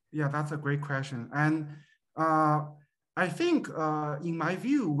 Yeah, that's a great question. And I think in my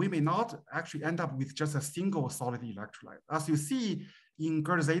view, we may not actually end up with just a single solid electrolyte. As you see in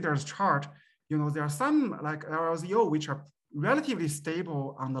Gerd Zeder's chart, there are some like LLZO, which are relatively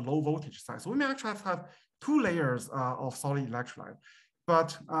stable on the low voltage side. So we may actually have two layers of solid electrolyte.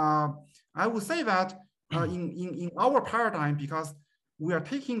 But I would say that in our paradigm, because we are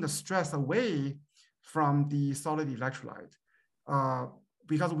taking the stress away from the solid electrolyte,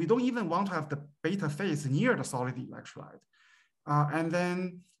 because we don't even want to have the beta phase near the solid electrolyte. And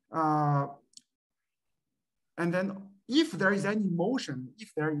then if there is any motion,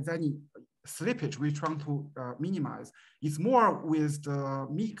 if there is any slippage we're trying to minimize, it's more with the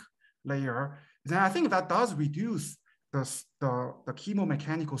MIC layer, then I think that does reduce the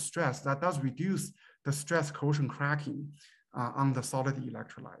chemomechanical stress, that does reduce the stress corrosion cracking on the solid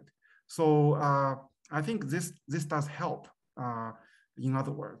electrolyte. So I think this does help, in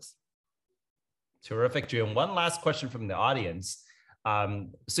other words. Terrific, Drew. And one last question from the audience.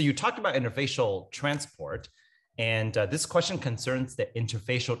 So you talked about interfacial transport, and this question concerns the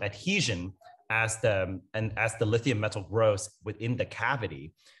interfacial adhesion as the lithium metal grows within the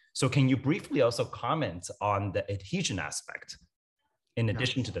cavity. So can you briefly also comment on the adhesion aspect in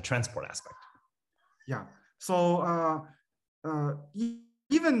addition to the transport aspect? Yeah. So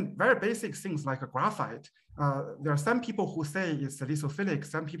even very basic things like a graphite, there are some people who say it's lithophilic,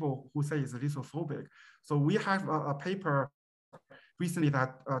 some people who say it's lithophobic. So we have a paper recently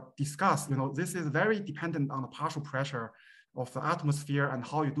that discussed, this is very dependent on the partial pressure of the atmosphere and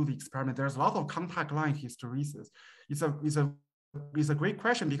how you do the experiment. There's a lot of contact line hysteresis. It's a great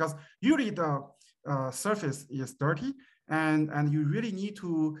question because usually the surface is dirty and you really need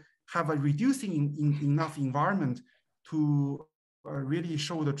to have a reducing enough environment to really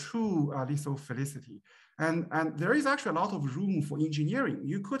show the true lithophilicity. And there is actually a lot of room for engineering.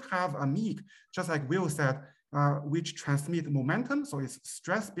 You could have a MIC, just like Will said, which transmit momentum, so it's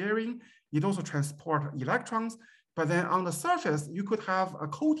stress bearing. It also transport electrons. But then on the surface, you could have a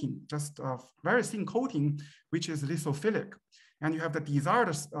coating, just a very thin coating, which is lithophilic. And you have the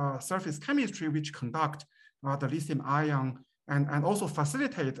desired surface chemistry, which conduct the lithium ion and also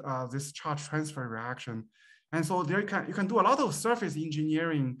facilitate this charge transfer reaction. And so you can do a lot of surface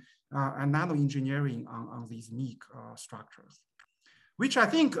engineering and nano engineering on these MIC structures, which I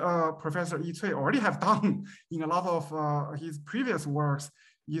think Professor Yi Cui already have done in a lot of his previous works.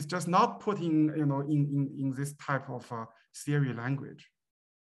 Is just not putting in this type of theory language.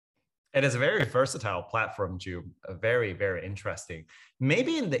 It is a very versatile platform, Ju. Very, very interesting.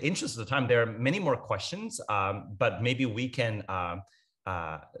 Maybe in the interest of time, there are many more questions, but maybe we can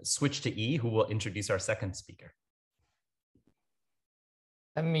switch to E, who will introduce our second speaker.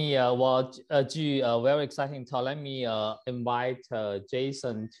 Let me, Ju, very exciting talk. Let me invite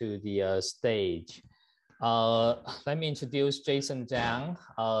Jason to the stage. Let me introduce Jason Zhang.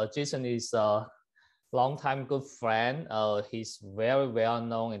 Jason is a longtime good friend. He's very well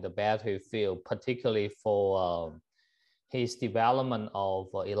known in the battery field, particularly for his development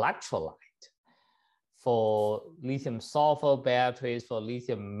of electrolyte for lithium sulfur batteries, for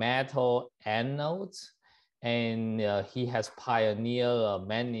lithium metal anodes. And he has pioneered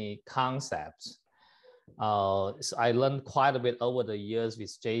many concepts. So I learned quite a bit over the years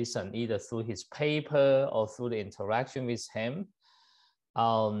with Jason, either through his paper or through the interaction with him.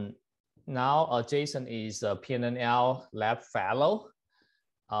 Now Jason is a PNNL Lab Fellow,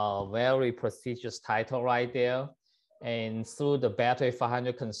 very prestigious title right there. And through the Battery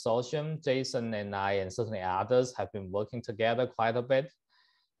 500 Consortium, Jason and I, and certainly others, have been working together quite a bit.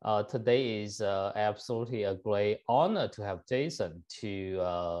 Today is absolutely a great honor to have Jason to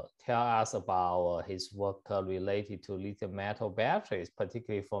tell us about his work related to lithium metal batteries,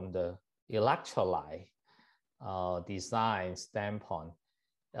 particularly from the electrolyte design standpoint.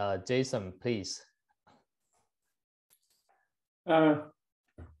 Jason, please. Good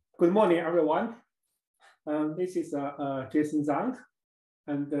morning, everyone. This is Jason Zhang.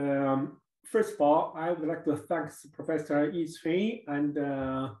 And first of all, I would like to thank Professor Yi Cui and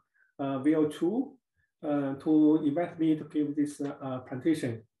Will Chu to invite me to give this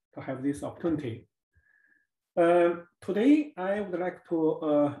presentation, to have this opportunity. Today, I would like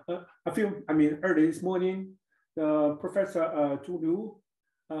to, early this morning, Professor Zhu Liu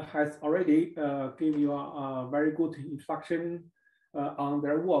has already given you a very good introduction on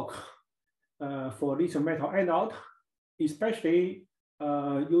their work for lithium metal anode, especially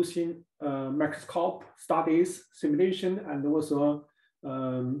using microscope studies, simulation, and also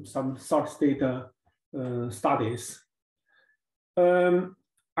some solid state studies.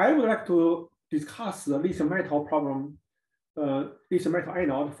 I would like to discuss the lithium metal problem, lithium metal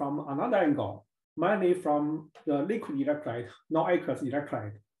anode from another angle, mainly from the liquid electrolyte, non-aqueous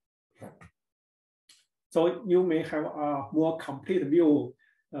electrolyte. So you may have a more complete view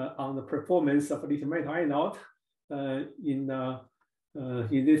on the performance of lithium metal anode in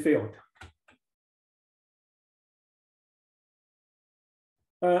this field.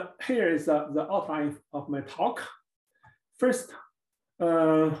 Here is the outline of my talk. First,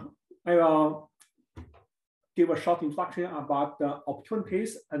 I will give a short introduction about the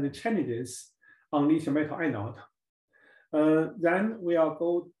opportunities and the challenges on lithium metal anode. Then we will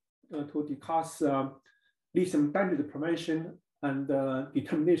go to discuss lithium damage prevention and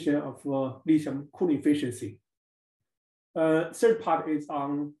determination of lithium cooling efficiency. Third part is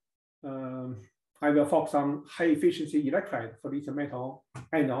on, I will focus on high efficiency electrolyte for lithium metal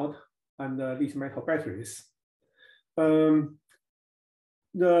anode and lithium metal batteries.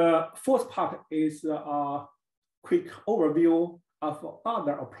 The fourth part is a quick overview of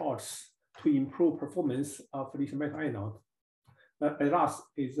other approaches to improve performance of lithium metal anode. And last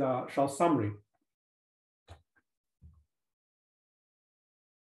is a short summary.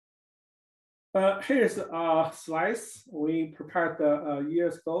 Here's slides we prepared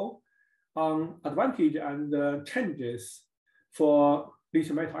years ago on advantage and challenges for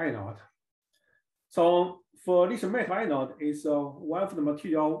lithium metal anode. So for lithium metal anode is one of the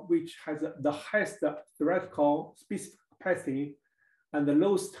material which has the highest theoretical specific capacity and the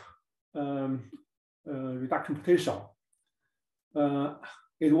lowest reduction potential.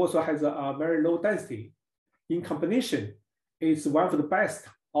 It also has a very low density. In combination, it's one of the best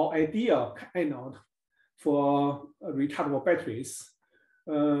or ideal anode for rechargeable batteries,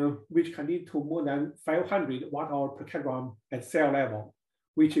 which can lead to more than 500 watt-hour per kilogram at cell level,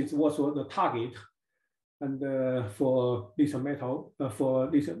 which is also the target and for lithium metal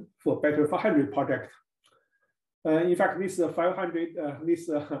for battery 400 project. In fact, this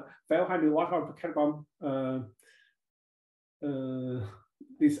 500 watt-hour per kilogram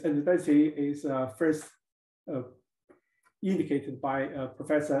this density is first indicated by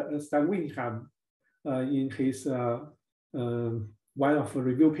Professor Zhang in his one of the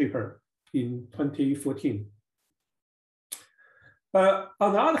review paper in 2014. On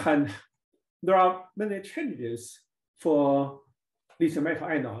the other hand, there are many challenges for lithium metal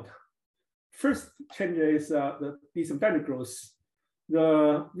anode. First change is the lithium damage growth.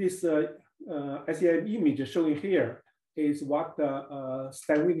 This SEM image showing here is what Professor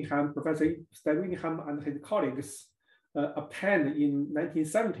Stan Winningham and his colleagues obtained in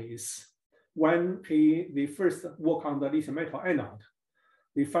 1970s when they first worked on the lithium metal anode.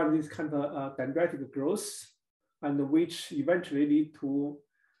 They found this kind of dendritic growth, and which eventually lead to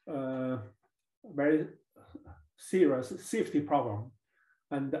very serious safety problem.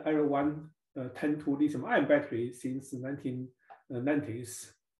 And everyone turned to lithium-ion battery since the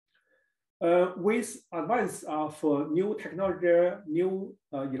 1990s. With advance of new technology, new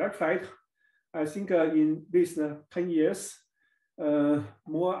electrolyte, I think in these 10 years,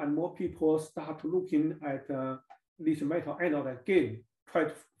 more and more people start looking at lithium metal anode again, try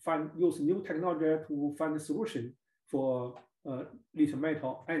to use new technology to find a solution for lithium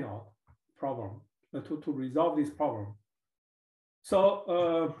metal anode problem, to resolve this problem.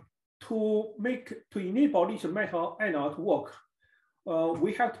 So to enable lithium metal anode to work,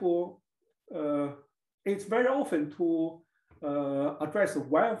 we have to, it's very often to address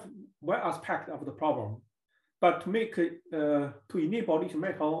one aspect of the problem, but to enable lithium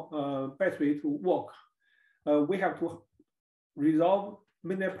metal battery to work, we have to resolve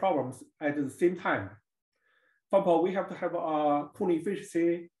many problems at the same time. For example, we have to have a cooling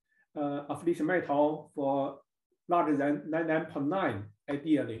efficiency of lithium metal for larger than 99.9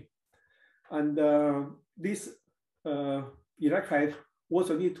 ideally. And this electrolyte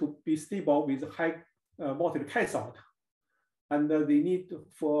also need to be stable with high voltage cathode. And they need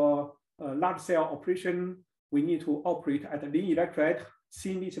for large cell operation, we need to operate at a lean electrolyte,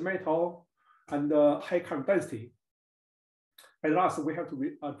 thin lithium metal, and high current density. At last, we have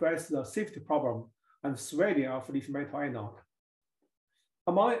to address the safety problem and swelling of lithium metal anode.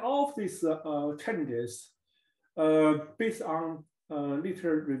 Among all of these challenges, based on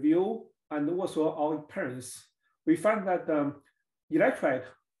literature review and also our experience, we find that electrolyte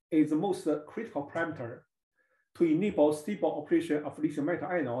is the most critical parameter to enable stable operation of lithium metal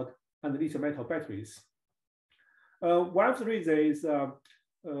anode and lithium metal batteries. One of the reasons is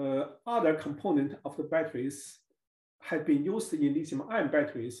other component of the batteries have been used in lithium-ion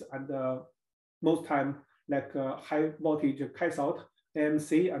batteries, and most time like high voltage cathode,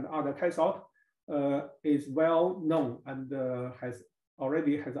 AMC, and other cathode is well known and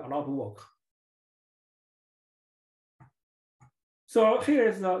already has a lot of work. So here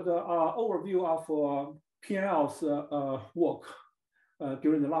is the overview of PNL's work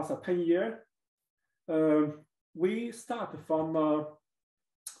during the last 10 years. We start from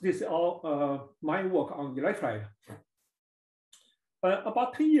this is all my work on electrolyte.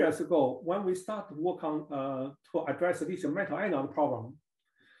 About 10 years ago, when we started work on to address the lithium metal anode problem,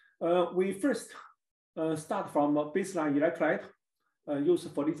 we first start from a baseline electrolyte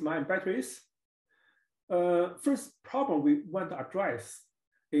used for lithium-ion batteries. First problem we want to address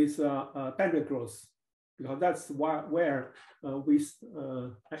is dendrite growth, because that's where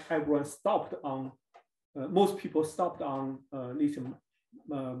everyone stopped on. Most people stopped on lithium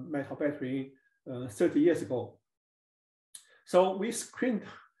metal battery 30 years ago. So we screened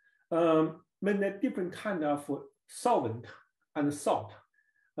many different kind of solvent and salt,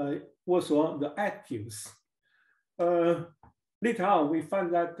 also the additives. Later on, we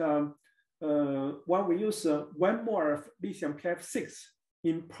found that when we use 1 mole of lithium PF6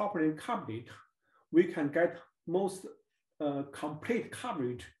 in propylene carbonate, we can get most complete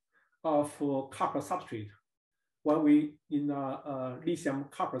coverage of copper substrate when we in a lithium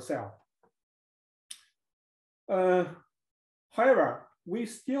copper cell. However, we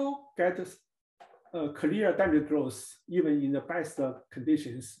still get clear dendrite growth even in the best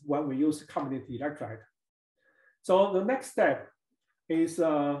conditions when we use carbonate electrolyte. So the next step is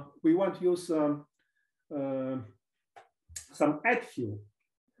we want to use some additive.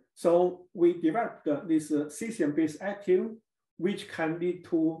 So we developed this cesium-based additive, which can lead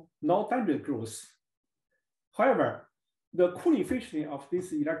to no dendrite growth. However, the cooling efficiency of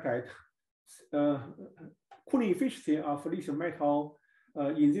this electrolyte, cooling efficiency of lithium metal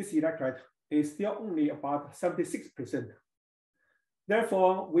in this electrolyte is still only about 76%.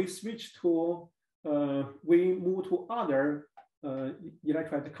 Therefore, we switch to, we move to other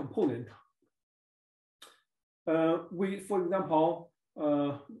electrolyte component. For example,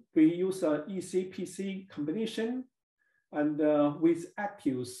 we use a EC-PC combination, and with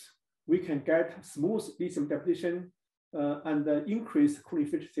actives, we can get smooth lithium deposition and increase cooling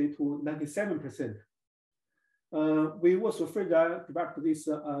efficiency to 97%. We also further developed this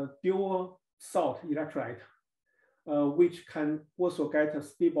dual salt electrolyte, which can also get a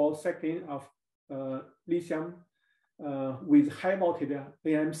stable cycling of lithium with high voltage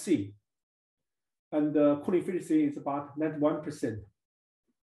AMC. And the cooling efficiency is about 91%.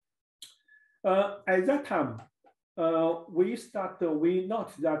 At that time, we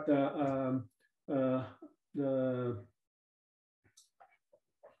noticed that the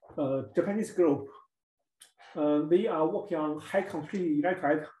Japanese group, they are working on high concentrated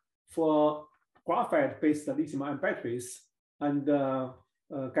electrolyte for graphite-based lithium-ion batteries and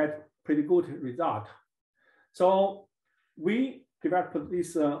get pretty good result. So we developed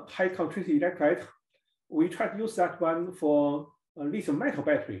this high concentrated electrolyte. We try to use that one for a lithium metal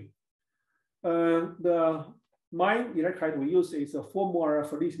battery. The main electrolyte we use is 4 mole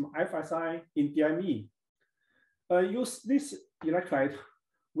for lithium FSI in DME. Use this electrolyte,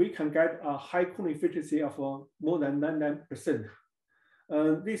 we can get a high cooling efficiency of more than 99%.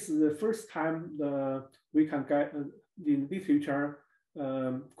 This is the first time we can get in literature,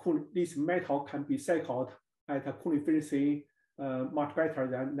 this metal can be cycled at a cooling efficiency much better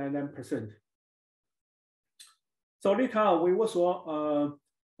than 99%. So later on, we also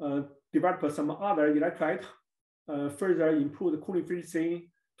developed some other electrolyte, further improve the cooling efficiency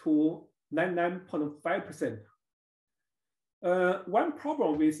to 99.5%. One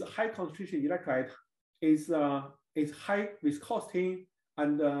problem with high concentration electrolyte is high viscosity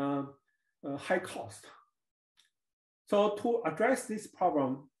and high cost. So to address this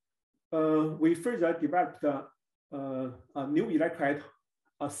problem, we further developed a new electrolyte,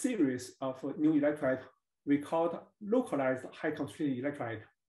 a series of new electrolyte we called localized high concentration electrolyte.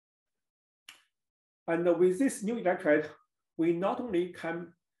 And with this new electrolyte, we not only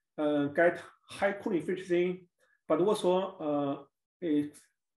can get high cooling efficiency, but also it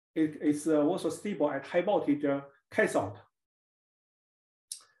is also stable at high voltage cathode.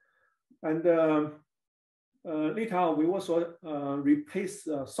 And later on, we also replace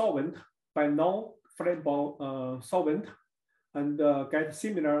solvent by non-flammable solvent and get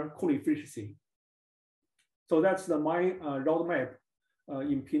similar cooling efficiency. So that's my roadmap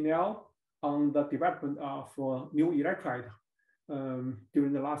in PNL on the development of new electrolyte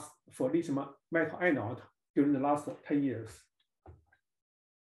during the last for lithium metal anode. during the last 10 years.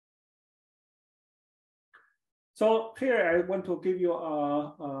 So here I want to give you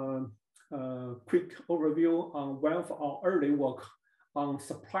a quick overview on one of our early work on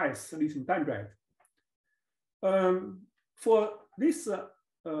surprise lithium dendrite. For this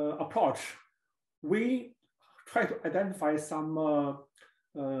approach, we try to identify some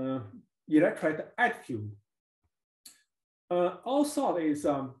electrolyte additive. Our thought is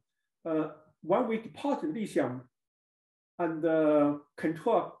when we deposit lithium and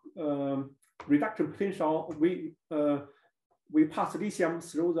control reduction potential, we pass lithium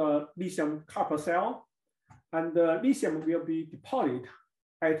through the lithium copper cell, and the lithium will be deposited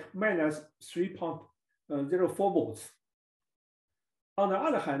at minus 3.04 volts. On the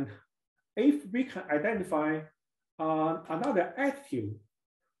other hand, if we can identify another additive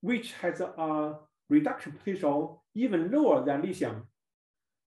which has a reduction potential even lower than lithium,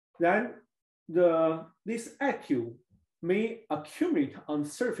 then this additive may accumulate on the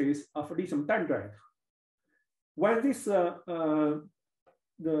surface of lithium dendrite. When this the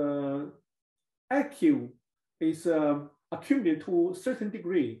additive is accumulated to a certain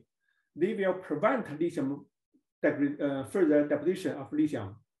degree, they will prevent lithium further deposition of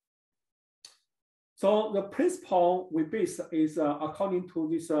lithium. So the principle we base is according to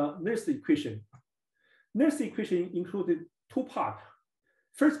this Nernst equation. Nernst equation included two parts.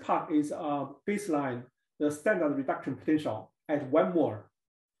 First part is baseline, the standard reduction potential at 1 mole.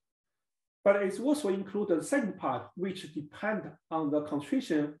 But it's also included the second part, which depends on the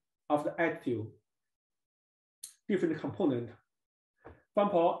concentration of the additive, different component. For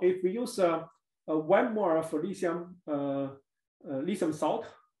example, if we use 1 mole of lithium, lithium salt,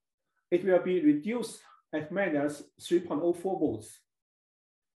 it will be reduced at minus 3.04 volts.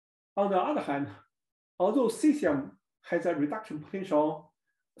 On the other hand, although cesium has a reduction potential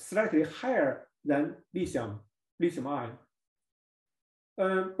slightly higher than lithium ion,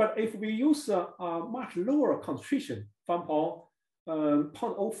 but if we use a much lower concentration, for example,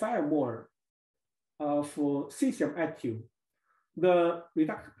 0.05 mole for cesium additive, the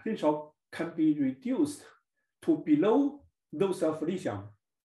reduction potential can be reduced to below those of lithium.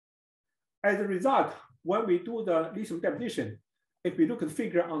 As a result, when we do the lithium deposition, if we look at the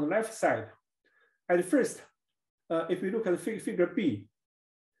figure on the left side, at first, if we look at the figure B,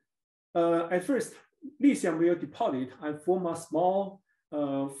 at first, lithium will deposit and form a small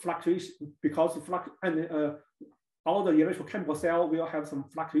fluctuation because all the electrochemical cell will have some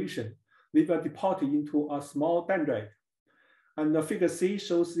fluctuation. They will deposit into a small dendrite. And the figure C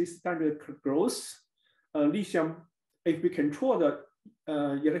shows this dendrite growth. Lithium, if we control the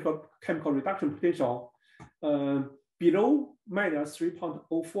electrochemical reduction potential below minus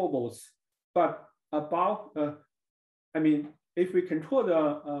 3.04 volts, but above, if we control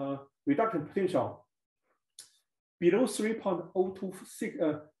the reduction potential below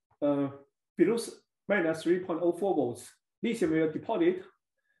 3.026, below minus 3.04 volts, lithium will deposit.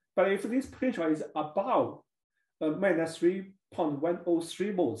 But if this potential is above minus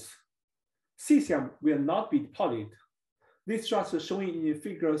 3.103 volts, cesium will not be deposited. This just showing in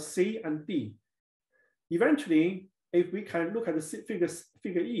figure C and D. Eventually, if we can look at the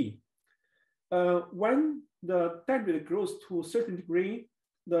figure E, when the dendrite grows to a certain degree,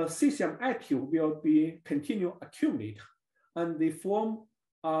 the cesium additive will be continue accumulate, and they form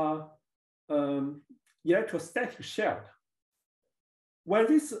electrostatic shell. When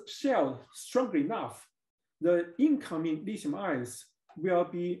this shell strong enough, the incoming lithium ions will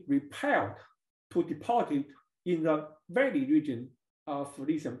be repelled to deposit in the valley region of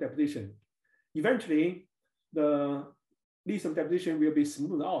lithium deposition. Eventually, the lithium deposition will be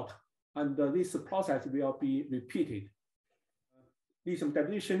smoothed out, and this process will be repeated. Lithium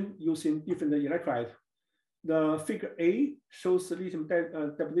deposition using different electrolyte. The figure A shows the lithium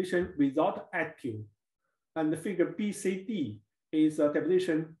deposition without additive, and the figure B, C, D is a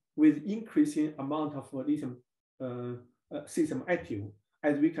deposition with increasing amount of lithium cesium additive.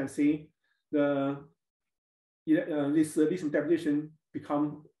 As we can see, this lithium deposition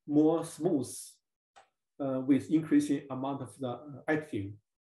become more smooth with increasing amount of the additive.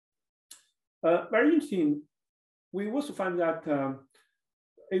 Very interesting. We also find that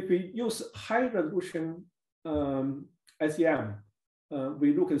if we use high resolution SEM,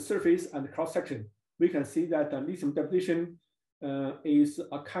 we look at the surface and cross section, we can see that lithium deposition is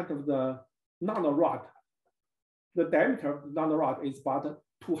a kind of the nanorod. The diameter of the nanorod is about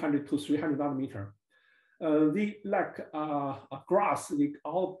 200 to 300 nanometer. They like a grass, they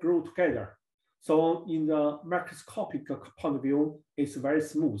all grow together. So in the macroscopic point of view, it's very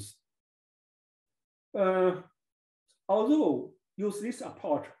smooth. Although use this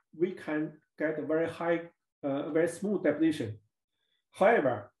approach, we can get a very high very smooth deposition.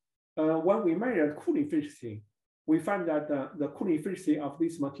 However, when we measure cooling efficiency, we find that the cooling efficiency of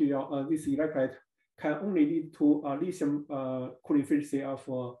this material, this electrolyte, can only lead to a lithium cooling efficiency of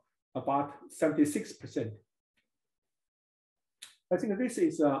about 76%. I think this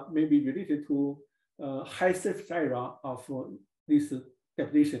is maybe related to high surface area of this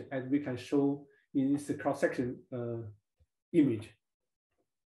deposition, as we can show in this cross-section image.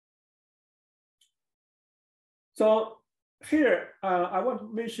 So here, I want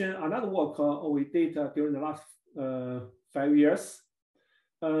to mention another work we did during the last 5 years.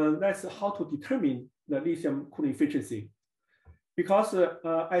 That's how to determine the lithium cooling efficiency. Because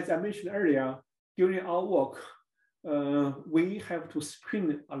as I mentioned earlier, during our work, we have to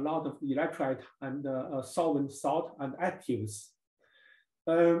screen a lot of electrolyte and solvent, salt, and additives.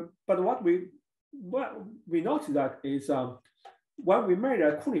 But what we noticed that is when we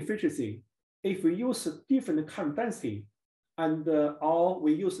measure cooling efficiency, if we use different current density and or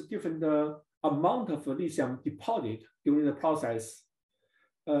we use different amount of lithium deposit during the process,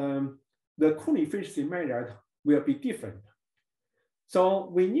 the cooling efficiency measured will be different. So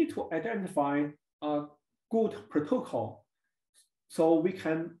we need to identify a good protocol so we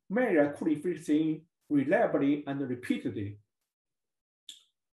can measure cooling efficiency reliably and repeatedly.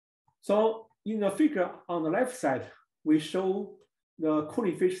 So in the figure on the left side, we show the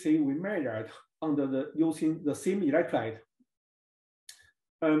cooling efficiency we measured under using the same electrolyte.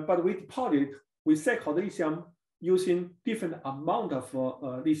 But we cycle lithium using different amount of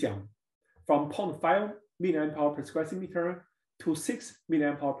lithium, from 0.5 milliampere per square centimeter to 6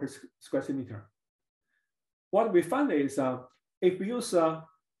 milliampere per square centimeter. What we found is if we use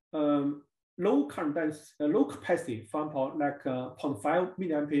low current density, low capacity, for example, like 0.5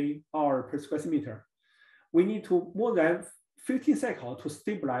 milliampere hour per square centimeter, we need to more than 15 cycles to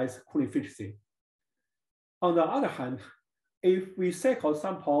stabilize cooling efficiency. On the other hand, if we cycle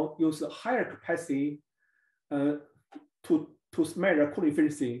sample use higher capacity to measure cooling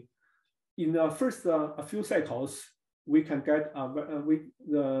efficiency, in the first a few cycles, we can get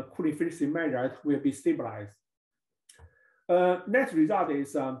the cooling efficiency measured will be stabilized. Next result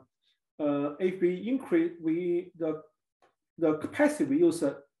is if we increase the capacity we use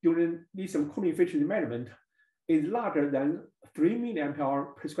during lithium cooling efficiency measurement is larger than 3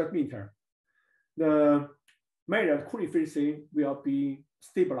 milliampere per square meter, the measured cooling efficiency will be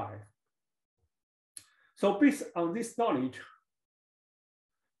stabilized. So based on this knowledge,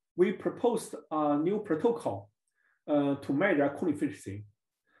 we proposed a new protocol to measure cooling efficiency.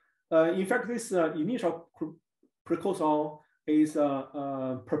 In fact, this initial proposal is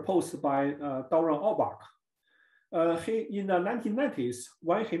proposed by Doran Auerbach. He, in the 1990s,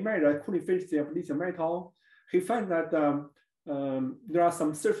 when he measured cooling efficiency of lithium metal, he found that there are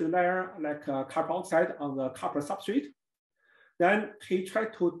some surface layer like copper oxide on the copper substrate. Then he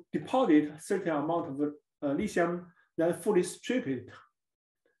tried to deposit certain amount of lithium, then fully strip it.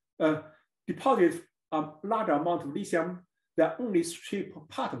 Deposit a large amount of lithium, then only strip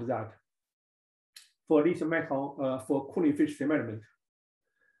part of that for lithium metal for cooling efficiency measurement.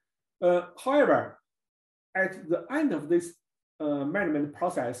 However, at the end of this measurement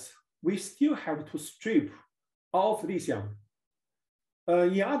process, we still have to strip all of lithium.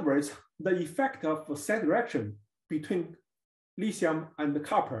 In other words, the effect of set reaction between lithium and the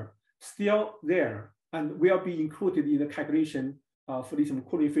copper still there and will be included in the calculation of lithium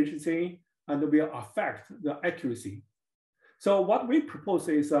cooling efficiency and will affect the accuracy. So what we propose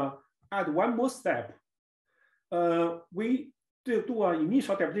is add one more step. We do an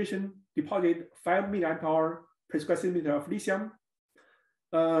initial deposition, deposit 5 milliampere per square centimeter of lithium.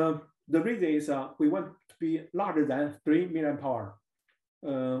 The reason is we want to be larger than 3 milliampere.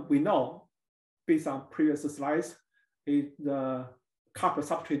 We know, based on previous slides, the copper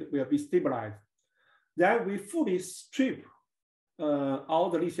substrate will be stabilized. Then we fully strip all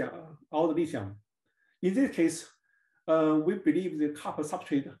the lithium. In this case, we believe the copper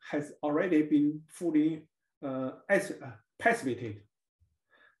substrate has already been fully passivated.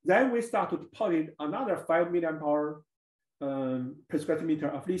 Then we start to deposit another 5 milliampere per square centimeter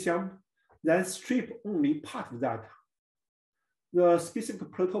of lithium, then strip only part of that. The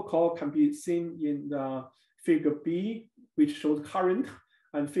specific protocol can be seen in the figure B, which shows current,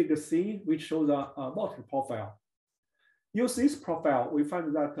 and figure C, which shows a voltage profile. Use this profile, we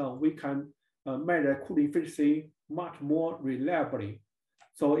find that we can measure cooling efficiency much more reliably.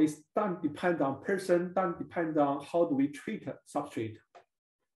 So it doesn't depend on person, doesn't depend on how do we treat substrate.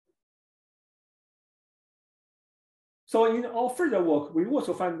 So in our further work, we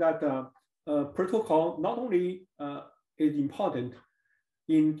also find that protocol not only is important,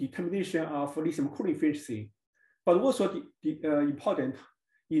 in determination of lithium cooling efficiency, but also important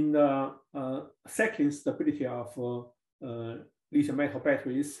in the cycling stability of lithium metal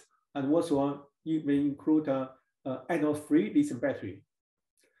batteries, and also we include anode-free lithium battery.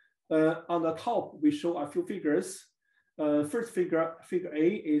 On the top, we show a few figures. First figure A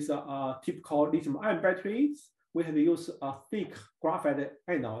is a typical lithium-ion batteries. We have used a thick graphite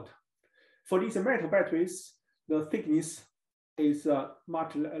anode. For lithium metal batteries, the thickness is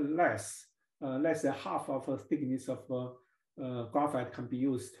much less, less than half of the thickness of graphite can be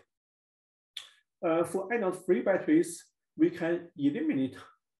used. For anode-free batteries, we can eliminate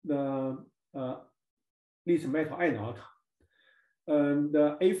the lithium metal anode. And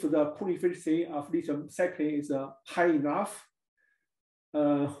if the cooling efficiency of lithium cycling is high enough,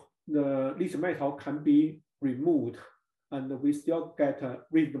 the lithium metal can be removed, and we still get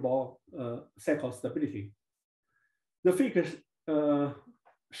reasonable cycle stability. The figure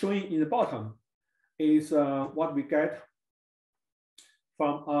showing in the bottom is what we get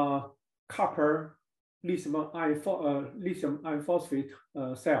from a copper lithium iron phosphate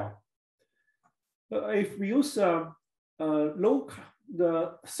cell. If we use the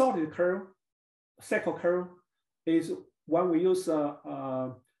solid curve, cycle curve is when we use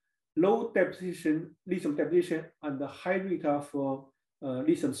low deposition, lithium deposition, and the high rate of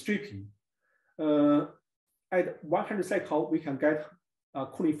lithium stripping. At 100 cycle, we can get a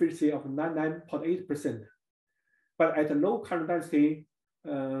cooling efficiency of 99.8%. But at a low current density,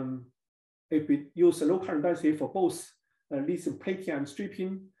 if we use a low current density for both lithium plating and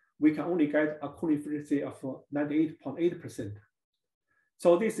stripping, we can only get a cooling efficiency of 98.8%.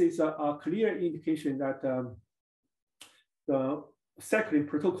 So this is a clear indication that the cycling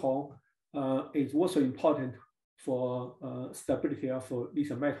protocol is also important for stability of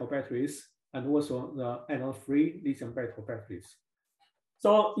lithium metal batteries and also the anode-free lithium metal batteries.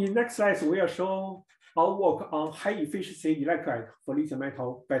 So in next slides, we will show our work on high efficiency electrolyte for lithium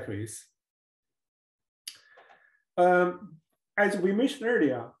metal batteries. As we mentioned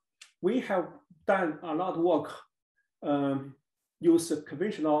earlier, we have done a lot of work use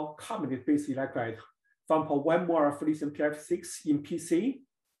conventional carbonate-based electrolyte, for example, 1 mole of lithium PF6 in PC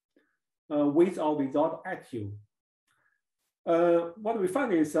with or without active. What we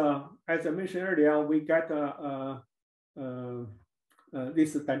find is, as I mentioned earlier, we get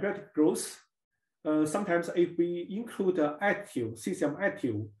this dendritic growth. Sometimes if we include active, CCM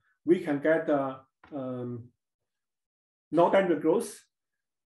active, we can get no dendritic growth,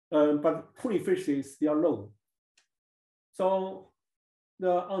 but cooling efficiency is still low. So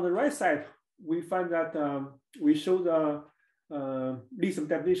on the right side, we find that we show the lithium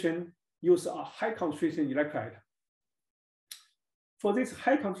deposition use a high concentration electrolyte. For this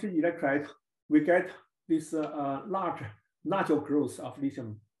high concentration electrolyte, we get this large nodule growth of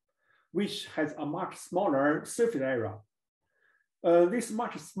lithium, which has a much smaller surface area. This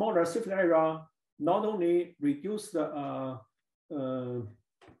much smaller surface area not only reduce the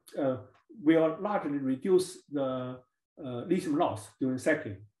will largely reduce the lithium loss during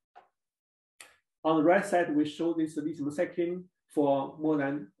cycling. On the right side, we show this lithium cycling for more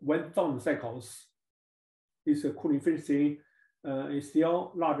than 1,000 cycles. This cooling efficiency is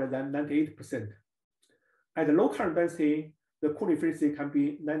still larger than 98%. At the low current density, the cooling efficiency can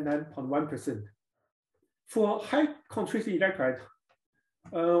be 99.1%. For high concentration electrolyte,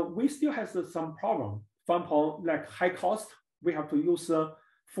 we still have some problem. For example, like high cost, we have to use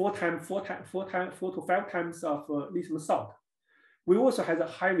 4 to 5 times of lithium salt. We also have a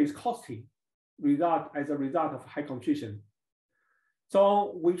high viscosity as a result of high concentration.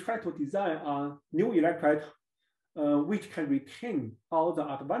 So we try to design a new electrolyte which can retain all the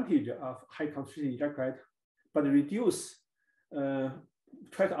advantage of high concentration electrolyte, but reduce,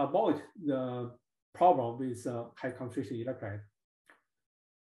 try to avoid the problem with high concentration electrolyte.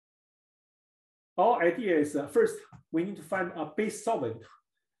 Our idea is first, we need to find a base solvent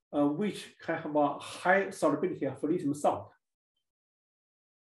which can have a high solubility of lithium salt.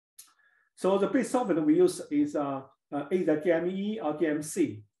 So the base solvent we use is either DME or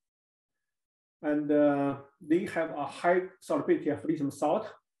DMC. And they have a high solubility of lithium salt.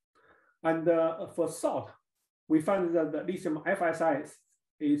 And for salt, we find that the lithium FSI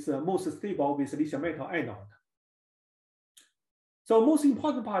is most stable with lithium metal anode. So most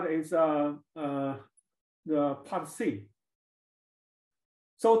important part is the part C.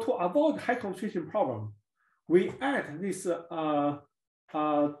 So to avoid high concentration problem, we add this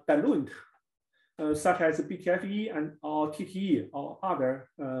diluent, such as BTFE and or TTE or other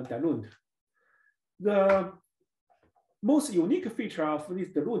diluent. The most unique feature of this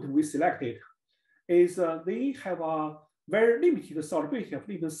diluent we selected is they have a very limited solubility of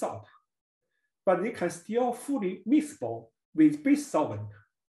lithium salt, but they can still fully miscible with base solvent.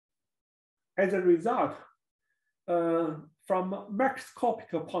 As a result, from a macroscopic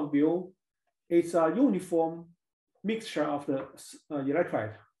point of view, it's a uniform mixture of the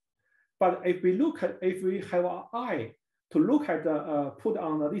electrolyte. But if we have an eye to look at the put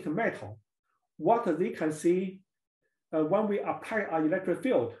on the lithium metal, what they can see when we apply an electric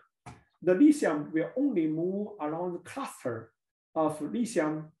field, the lithium will only move around the cluster of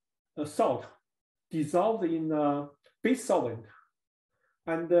lithium salt dissolved in base solvent.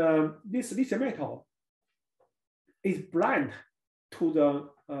 And this lithium metal is blind to the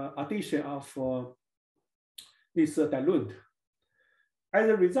addition of this diluent. As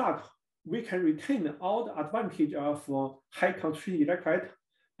a result, we can retain all the advantage of high concentration electrolyte,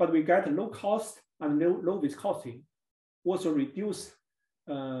 but we get low cost and low viscosity, also reduce,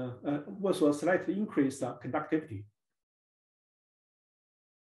 also slightly increase conductivity.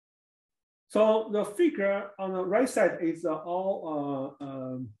 So the figure on the right side is all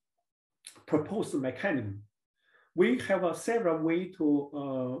proposed mechanism. We have several ways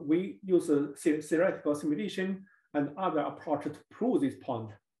to, we use a theoretical simulation and other approach to prove this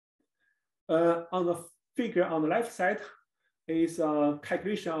point. On the figure on the left side is a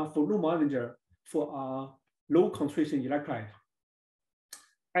calculation of Luhmann energy for a low concentration electrolyte.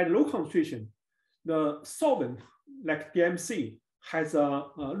 At low concentration, the solvent like DMC has a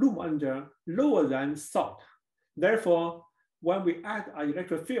Luhmann energy lower than salt. Therefore, when we add an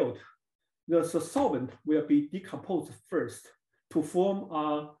electric field, the solvent will be decomposed first to form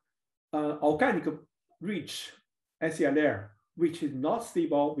an organic rich SEL layer, which is not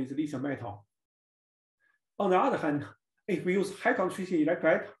stable with lithium metal. On the other hand, if we use high concentration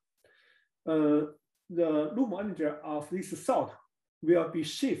electrolyte, the Luhmann energy of this salt will be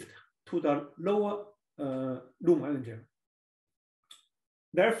shifted to the lower Luhmann energy.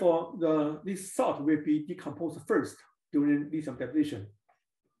 Therefore, this salt will be decomposed first during lithium deposition,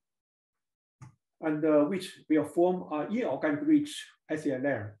 and which will form an inorganic rich SEL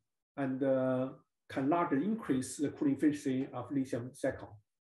layer and can largely increase the cooling efficiency of lithium cycle.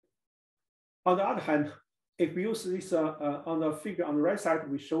 On the other hand, if we use this on the figure on the right side,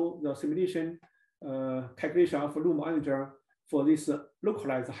 we show the simulation calculation of Luhmann energy for this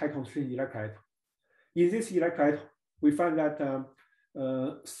localized high concentration electrolyte. In this electrolyte, we find that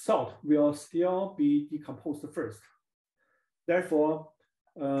salt will still be decomposed first. Therefore,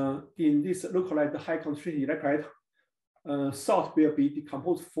 in this localized high concentration electrolyte, salt will be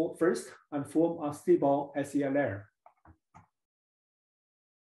decomposed first and form a stable SEL layer.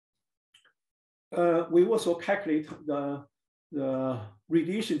 We also calculate the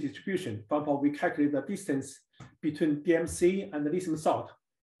radiation distribution. For example, we calculate the distance between DMC and the lithium salt,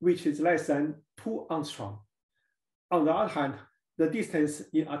 which is less than 2 angstrom. On the other hand, the distance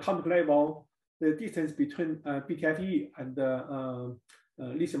in atomic level, the distance between BTFE and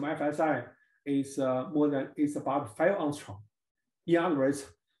lithium FSI is about 5 angstrom. In other words,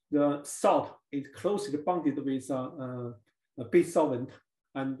 the salt is closely bonded with a base solvent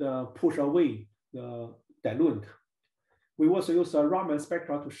and push away the diluent. We also use a Raman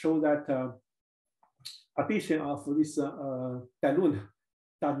spectra to show that addition of this diluent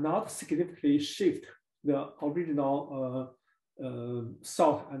does not significantly shift the original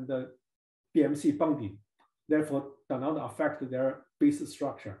salt and the BMC bonding, therefore does not affect their base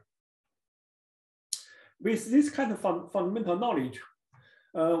structure. With this kind of fundamental knowledge,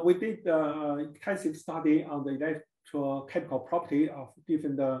 we did intensive study on the electrochemical property of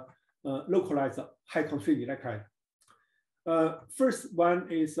different localized high concentration electrolyte. First one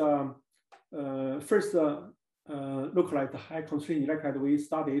is localized high concentration electrolyte we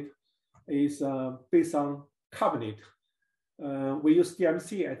studied is based on carbonate. We use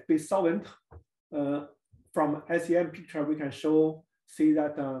DMC as base solvent. From SEM picture, we can see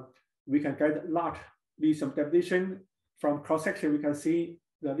that we can get large lithium deposition. From cross section, we can see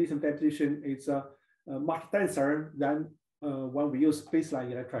the lithium deposition is much denser than when we use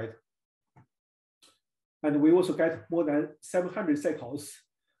baseline electrolyte. And we also get more than 700 cycles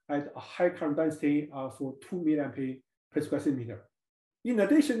at a high current density of 2 milliampere per square centimeter. In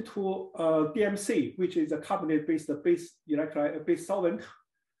addition to DMC, which is a carbonate-based base solvent,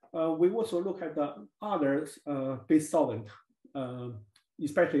 we also look at the other base solvent,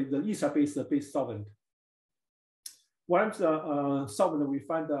 especially the ether-based base solvent. One of the solvent we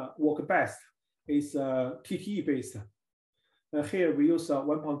find work best is TTE-based. Here we use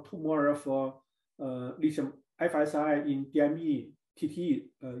 1.2 mole of lithium FSI in DME TTE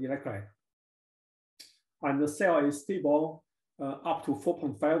electrolyte. And the cell is stable up to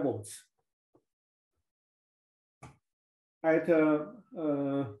 4.5 volts. at the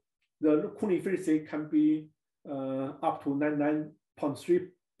cooling efficiency can be up to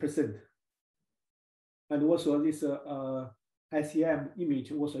 99.3%. And also this SEM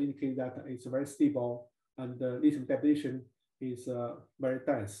image also indicates that it's very stable and the lithium deposition is very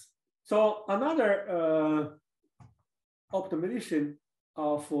dense. So another optimization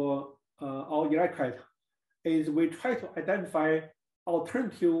of our electrolyte is we try to identify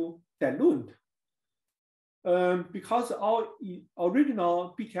alternative diluent. Because our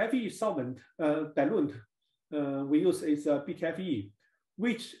original BTFE solvent diluent we use is BTFE,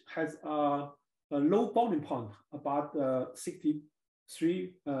 which has a low boiling point, about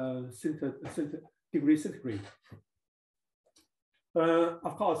 63 degrees centigrade.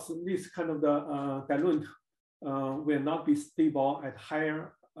 Of course, this kind of the diluent will not be stable at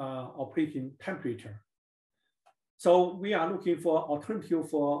higher operating temperature. So we are looking for alternative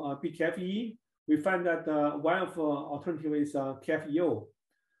for BTFE. We find that one of alternative is TFEO.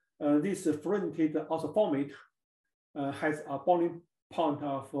 This fluorinated orthoformate has a boiling point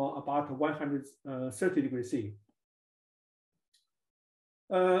of about 130 degrees C.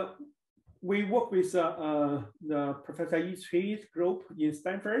 We work with the Professor Yi group in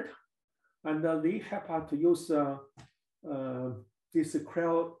Stanford, and they help us to use this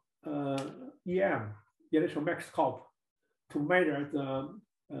cryo EM, electron microscope, to measure the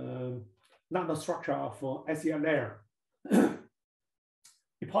nanostructure of SEL layer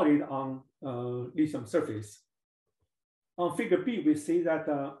deposited on lithium surface. On figure B, we see that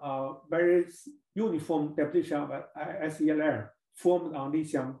very uniform deposition of SEL layer formed on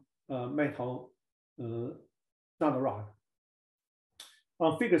lithium metal nanorod.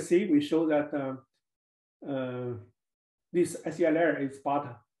 On figure C, we show that this SEL layer is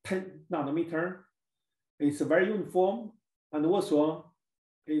about 10 nanometer. It's very uniform, and also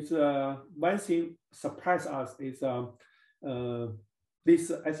it's one thing surprised us is this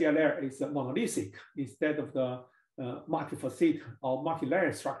SEL layer is monolithic instead of the multi-facet or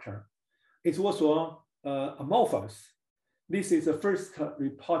multi-layer structure. It's also amorphous. This is the first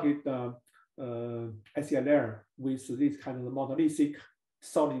reported SEL layer with this kind of monolithic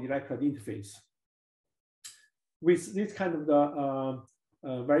solid electrode interface. With this kind of the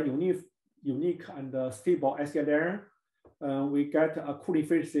very unique and stable SEL layer, we get a cooling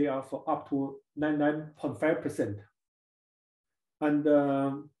efficiency of up to 99.5%. And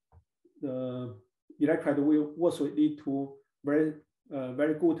the electrolyte will also lead to very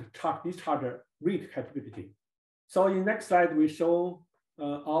good charge discharge rate capability. So in next slide, we show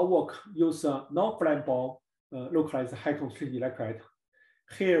our work use non-flammable localized high concentrated electrolyte.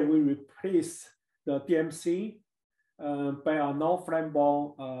 Here we replace the DMC by a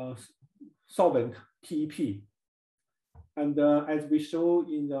non-flammable solvent TEP. And as we show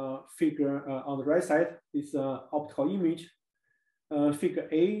in the figure on the right side, this optical image. Figure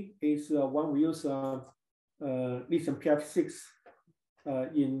A is when we use lithium PF6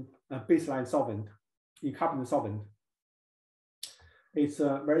 in baseline solvent, in carbonate solvent. It's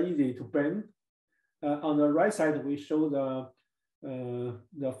very easy to blend. On the right side, we show the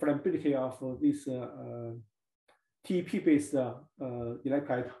flammability of this TEP-based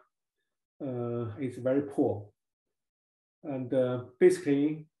electrolyte is very poor. And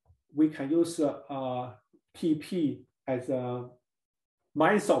basically, we can use TEP as a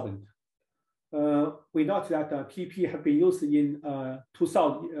mine solvent. We note that TEP have been used in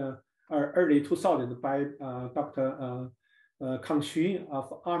 2000, early 2000 by Dr. Kang Xu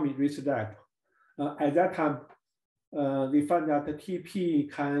of Army Research Lab. At that time, they found that the TEP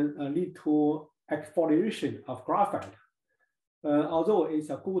can lead to exfoliation of graphite. Although it's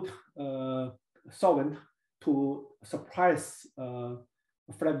a good solvent to suppress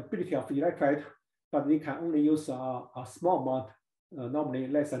flammability of the electrolyte, but they can only use a small amount, normally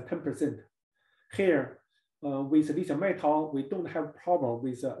less than 10%. Here, with lithium metal, we don't have problem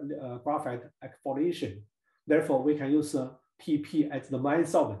with graphite exfoliation. Therefore, we can use TEP as the mine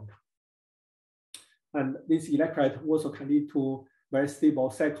solvent. And this electrolyte also can lead to very stable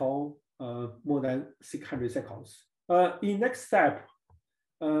cycle, more than 600 cycles. In next step,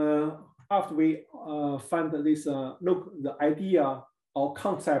 after we find this the idea or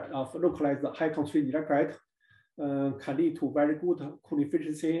concept of localized high concentrated electrolyte can lead to very good cooling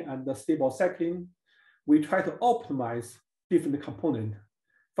efficiency and stable cycling, we try to optimize different components.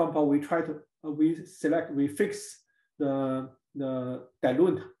 For example, we fix the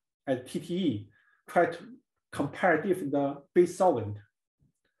diluent at TTE, try to compare different base solvent.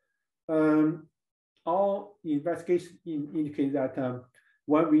 Our investigation indicate that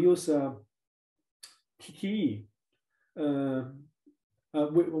when we use TTE,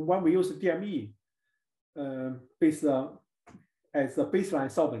 when we use DME based as a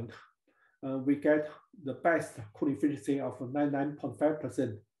baseline solvent, we get the best cooling efficiency of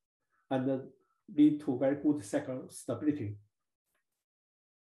 99.5% and lead to very good cycle stability.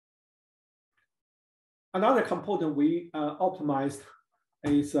 Another component we optimized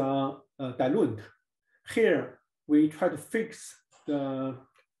is diluent. Here, we try to fix the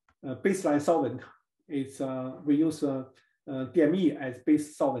baseline solvent. We use DME as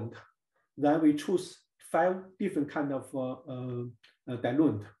base solvent. Then we choose 5 different kinds of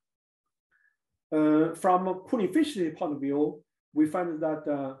diluent. From a cooling efficiency point of view, we find that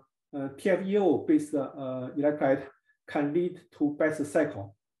TFEO-based electrolyte can lead to better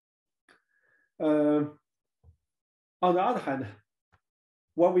cycle. On the other hand,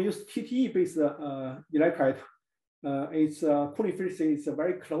 when we use TTE-based electrolyte, its cooling efficiency is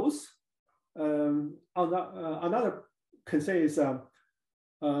very close. Another concern is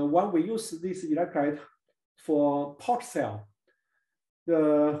when we use this electrolyte for pot cell,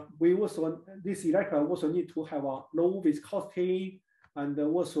 this electrolyte also need to have a low viscosity and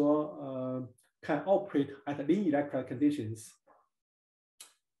also can operate at lean electrolyte conditions.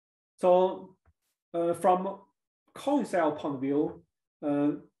 So from coin cell point of view,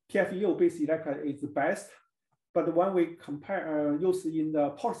 TFEO-based electrolyte is the best. But when we compare use in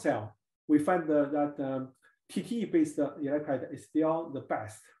the pot cell, we find that TTE-based electrolyte is still the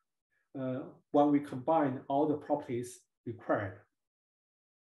best when we combine all the properties required.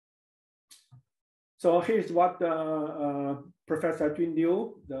 So here's what Professor Jun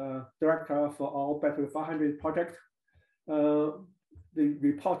Liu, the director for our Battery 500 project, they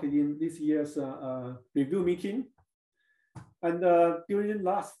reported in this year's review meeting. And during the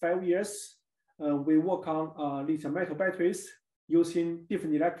last 5 years, we work on lithium metal batteries using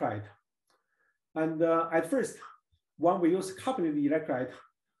different electrolyte. And at first, when we use carbonated electrolyte,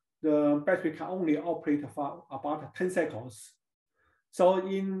 the battery can only operate for about 10 cycles. So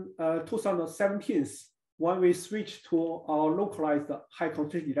in 2017, when we switch to our localized high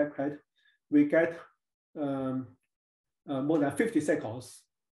concentration electrolyte, we get more than 50 cycles.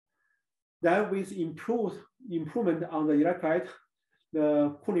 Then with improvement on the electrolyte,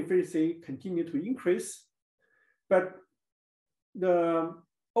 the cooling efficiency continue to increase. But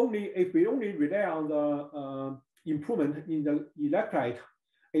if we only rely on the improvement in the electrolyte,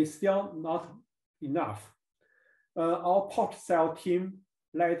 it's still not enough. Our pot cell team,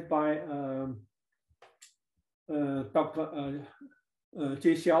 led by Dr.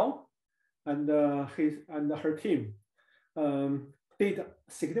 Jie Xiao and her team, did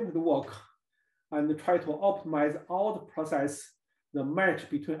significant work and try to optimize all the process, the match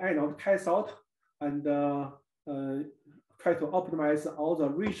between anode cathode, and try to optimize all the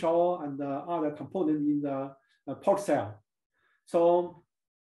ratio and the other component in the pot cell. So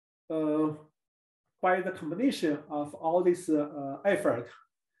by the combination of all this effort,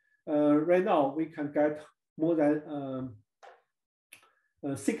 right now we can get more than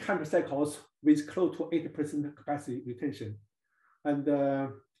 600 cycles with close to 80% capacity retention. And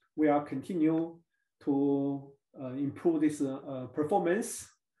we are continue to improve this performance.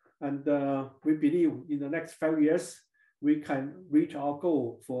 And we believe in the next 5 years, we can reach our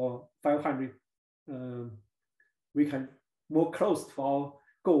goal for 500. We can more close to our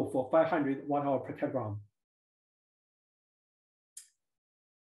goal for 500 watt-hour per kilogram.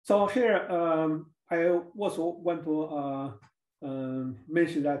 So here, I also want to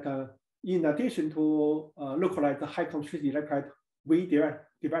mention that in addition to localized high concentration electrolyte we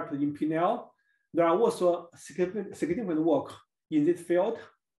developed in PNL, there are also significant work in this field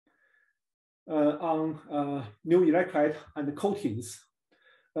on new electrolyte and coatings.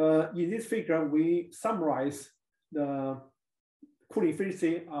 In this figure, we summarize the cooling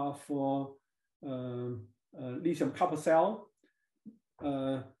efficiency of lithium copper cell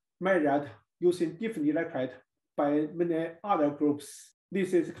measured using different electrolyte by many other groups.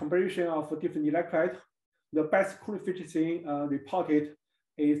 This is a comparison of different electrolyte. The best cooling efficiency reported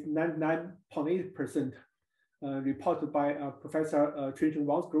is 99.8%, reported by Professor Chen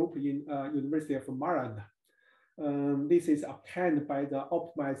Wang's group in University of Maryland. This is obtained by the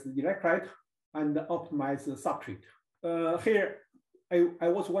optimized electrolyte and the optimized substrate. Here, I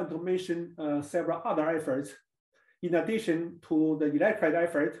also want to mention several other efforts. In addition to the electrolyte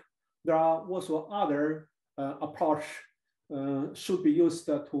effort, there are also other approach should be used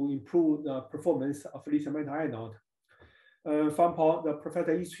to improve the performance of lithium metal anode. For example, the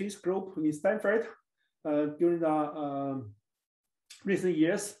Professor Yi's group in Stanford, during the recent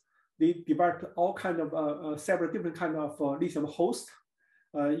years, they developed all kind of several different kind of lithium host,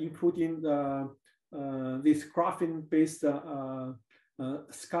 including this graphene-based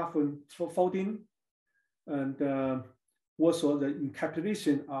scaffolding. And also the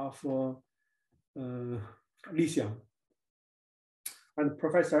encapsulation of lithium. And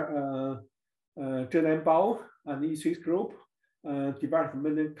Professor Zhang Bao and his group developed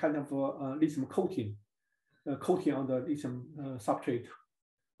many kind of lithium coating on the lithium substrate.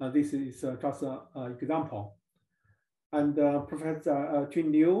 This is just an example. And Professor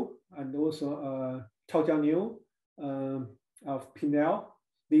Jun Liu and also Chaojiang Liu of Pinel,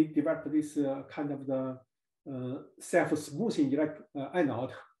 they developed this kind of the self-smoothing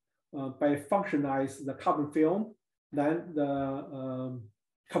anode by functionize the carbon film, then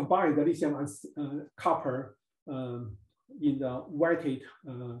combine the lithium and copper in the weighted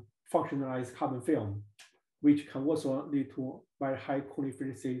functionalized carbon film, which can also lead to very high cooling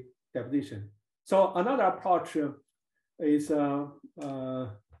efficiency deposition. So another approach is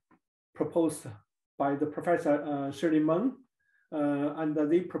proposed by the Professor Shirley Meng, and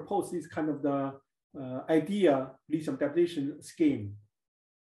they propose this kind of the idea lithium deposition scheme.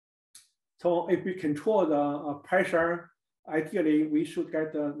 So if we control the pressure, ideally we should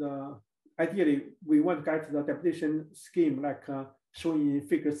get ideally we want to get the deposition scheme like shown in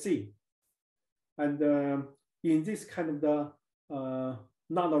Figure C. And in this kind of the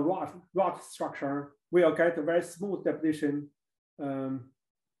non-rod structure, we'll get a very smooth deposition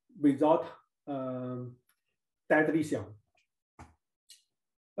without dead lithium.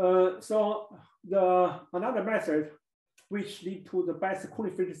 So another method which lead to the best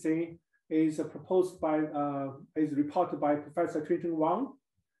cooling efficiency is proposed by is reported by Professor Cheng Wang.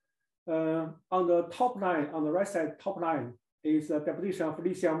 On the top line, on the right side top line is the deposition of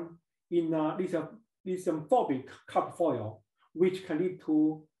lithium in lithium phobic copper foil, which can lead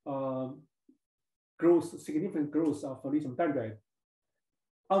to significant growth of lithium dendrite.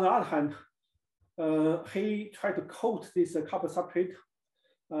 On the other hand, he tried to coat this copper substrate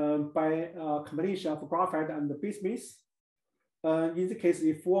by a combination of graphite and bismuth. In this case,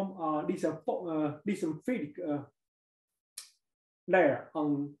 they form a lithium philic layer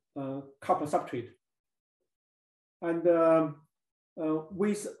on copper substrate. And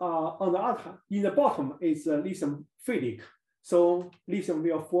with on the other hand, in the bottom is lithium philic. So lithium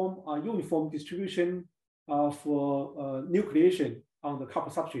will form a uniform distribution of nucleation on the copper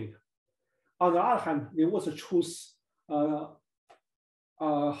substrate. On the other hand, they also choose a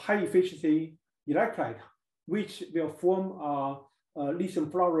high efficiency electrolyte, which will form a lithium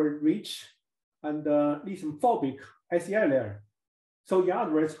fluoride rich and lithium phobic SEI layer. So in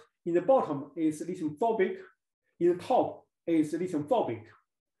other words, in the bottom is lithium phobic, in the top is lithium phobic.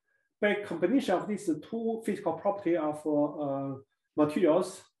 By combination of these two physical properties of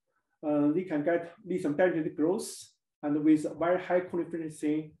materials, they can get lithium dendrite growth and with very high cooling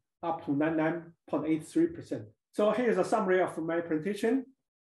efficiency up to 99.83%. So here's a summary of my presentation.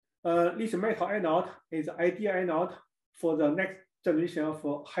 Lithium metal anode is the ideal anode for the next generation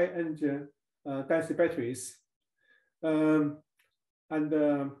of high energy density batteries. And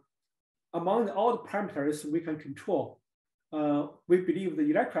among all the parameters we can control, we believe the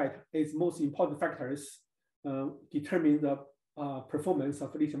electrolyte is most important factors determine the performance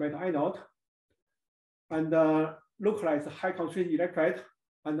of lithium metal anode. And localized high concentration electrolyte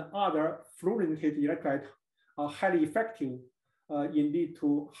and other fluorinated electrolyte are highly effective in lead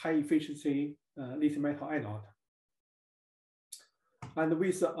to high efficiency lithium metal anode. And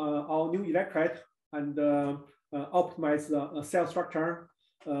with our new electrolyte and optimized cell structure,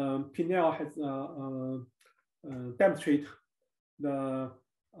 Pinel has demonstrated the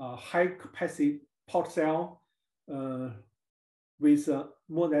high capacity pot cell with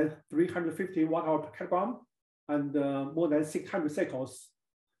more than 350 watt-hour per kilogram and more than 600 cycles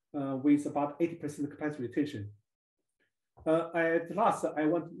with about 80% capacity retention. At last, I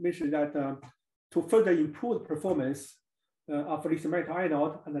want to mention that to further improve the performance of lithium metal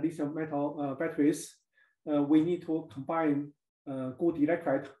anode and lithium metal batteries, we need to combine good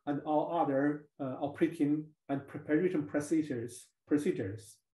electrolyte and all other operating and preparation procedures,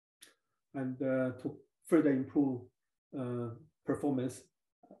 and to further improve performance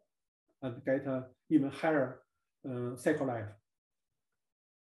and get even higher cycle life.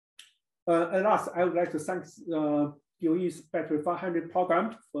 At last, I would like to thank DOE's Battery 500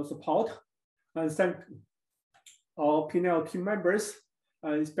 program for support, and thank our Pinel team members,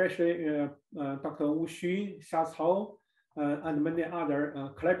 especially Dr. Wu Xu, Xia Cao, and many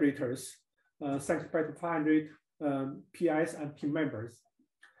other collaborators. Thanks Battery 500 PIs and team members.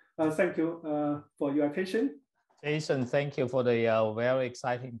 Thank you for your attention. Jason, thank you for the very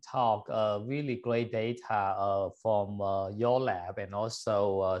exciting talk. Really great data from your lab and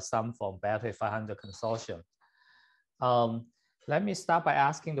also some from Battery 500 Consortium. Let me start by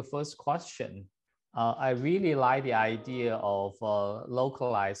asking the first question. I really like the idea of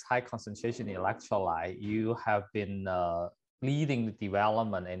localized high concentration electrolyte. You have been leading the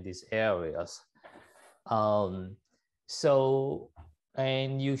development in these areas. And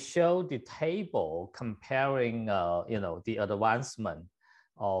you show the table comparing, the advancement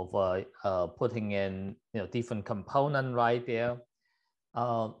of putting in, different component right there.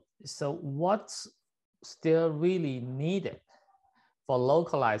 So what's still really needed for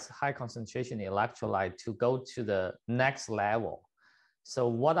localized high concentration electrolyte to go to the next level? So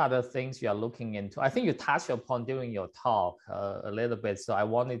what are the things you are looking into? I think you touched upon during your talk a little bit, so I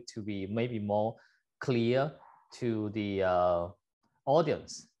want it to be maybe more clear to the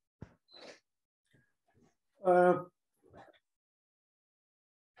audience.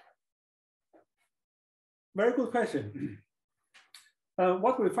 Very good question.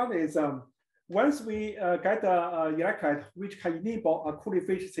 What we found is once we get an electrolyte which can enable a cooling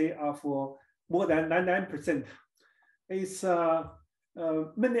efficiency of more than 99%, is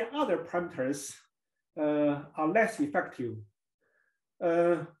many other parameters are less effective.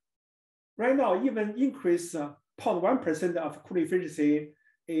 Right now, even increase 0.1% of cooling efficiency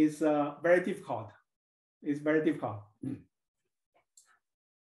is very difficult. It's very difficult.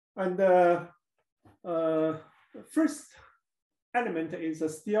 And first element is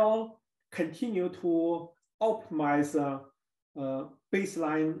still continue to optimize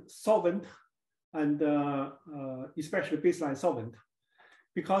baseline solvent and especially baseline solvent,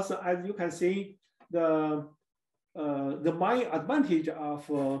 because as you can see, the main advantage of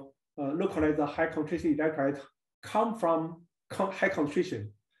localized high concentration electrolyte come from high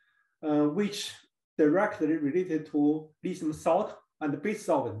concentration, which directly related to lithium salt and base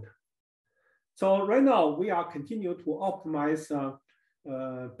solvent. So right now we are continuing to optimize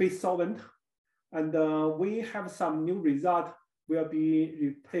base solvent, and we have some new result will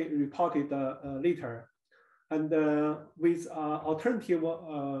be reported later. And with alternative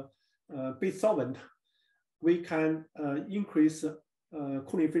base solvent, we can increase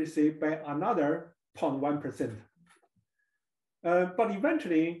cooling efficiency by another 0.1%. But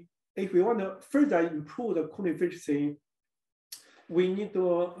eventually, if we want to further improve the cooling efficiency, we need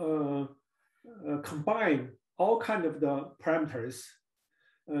to combine all kinds of the parameters.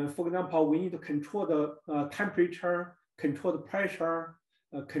 For example, we need to control the temperature, control the pressure,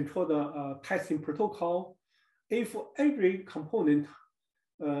 control the testing protocol. If every component,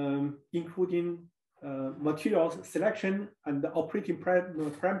 including materials selection and the operating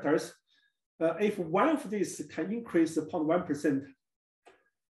parameters, if one of these can increase 0.1%,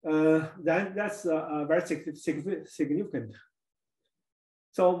 then that's very significant.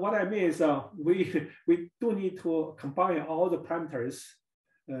 So what I mean is we do need to combine all the parameters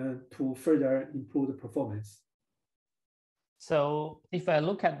to further improve the performance. So if I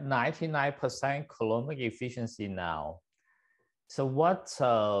look at 99% Coulombic efficiency now, so what's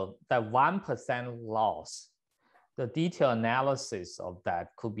that 1% loss? The detailed analysis of that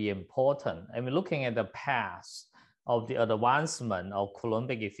could be important. I mean, looking at the past of the advancement of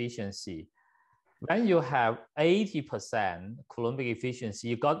Coulombic efficiency, when you have 80% Coulombic efficiency,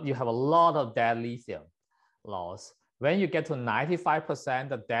 you have a lot of dead lithium loss. When you get to 95%,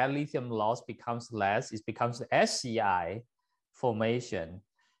 the dead lithium loss becomes less. It becomes SCI formation.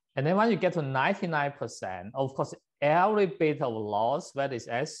 And then when you get to 99%, of course, every bit of loss, whether it's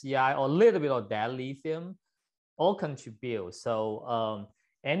SCI or a little bit of dead lithium, all contribute. So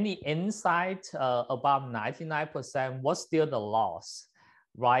any insight about 99%, what's still the loss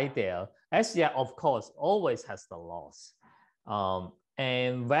right there? SCI, of course, always has the loss.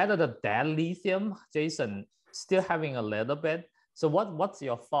 And whether the dead lithium, Jason, still having a little bit. So what's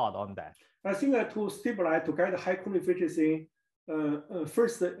your thought on that? I think that to stabilize, to get high cooling efficiency,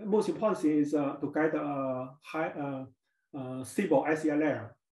 first, most important thing is to get a high, stable SCI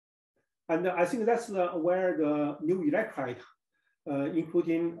layer. And I think that's where the new electrolyte,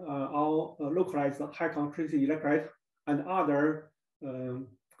 including our localized high concentration electrolyte and other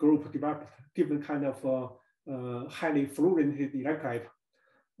group developed different kind of highly fluorinated electrolyte.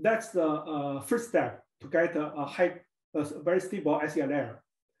 That's the first step to get a very stable SCI layer.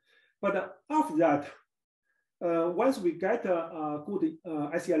 But after that, once we get a good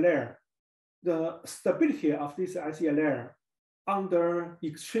SCI layer, the stability of this SCI layer under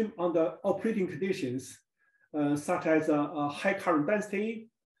operating conditions, such as high current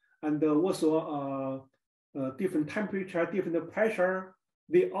density and also different temperature, different pressure,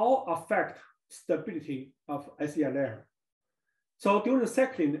 they all affect stability of SCI layer. So during the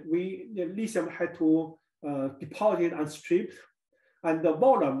cycling, the lithium had to deposit and strip, and the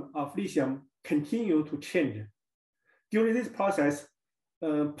volume of lithium continue to change. During this process,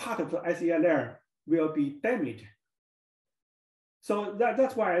 part of the SCI layer will be damaged. So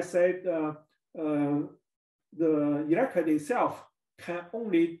that's why I said the electrolyte itself can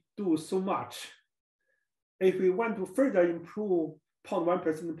only do so much. If we want to further improve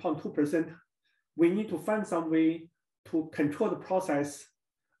 0.1%, 0.2%, we need to find some way to control the process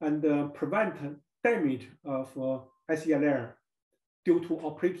and prevent damage of SELR due to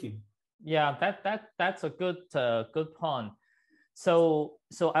operating. Yeah, that's a good point. So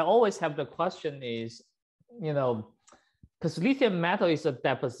I always have the question is, you know, because lithium metal is a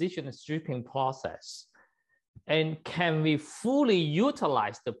deposition and stripping process. And can we fully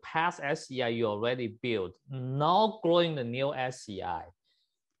utilize the past SEI you already built, not growing the new SEI?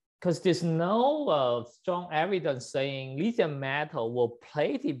 Because there's no strong evidence saying lithium metal will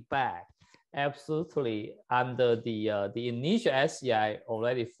plate it back absolutely under the initial SEI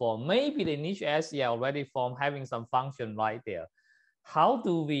already formed. Maybe the initial SEI already formed having some function right there. How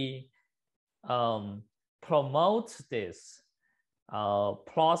do we promote this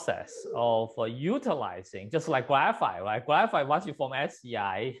process of utilizing, just like graphite, right? Graphite, once you form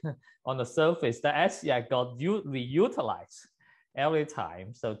SEI on the surface, the SEI got reutilized every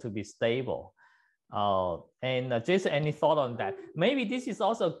time, so to be stable. And Jason, any thought on that? Maybe this is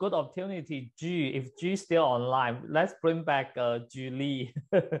also a good opportunity, G, if G is still online, let's bring back G Lee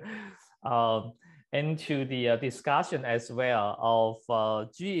into the discussion as well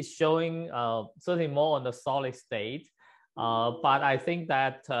of G is showing certainly more on the solid state. But I think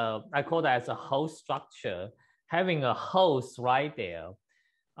that I call that as a host structure, having a host right there.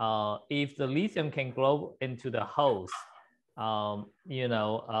 If the lithium can grow into the host, you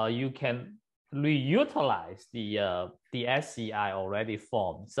know, you can reutilize the SEI already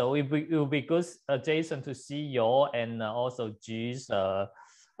formed. So it will be good, Jason, to see your and also G's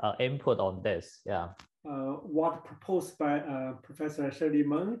input on this. Yeah. What proposed by Professor Shirley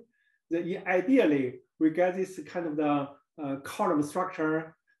Meng, ideally we get this kind of the column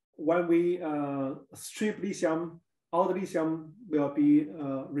structure. When we strip lithium, all the lithium will be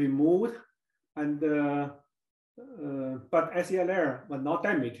removed, and but SELR will not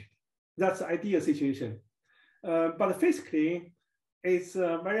damage. That's the ideal situation. But physically, it's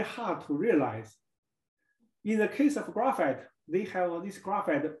very hard to realize. In the case of graphite, they have this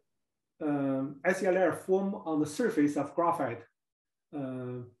graphite SELR form on the surface of graphite.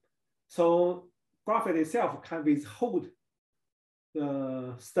 So graphite itself can withhold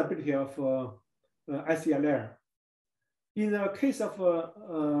the stability of SELR. In the case of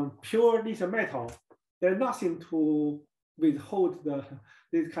pure lithium metal, there's nothing to withhold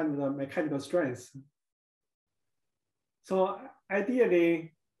this kind of the mechanical strength. So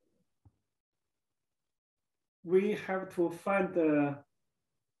ideally, we have to find a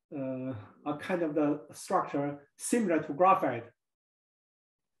kind of the structure similar to graphite.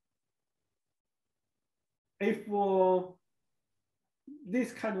 If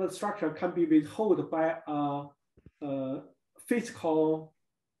this kind of structure can be withheld by physical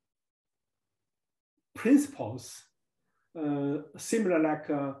principles, similar like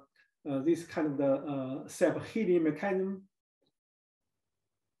this kind of the self-healing mechanism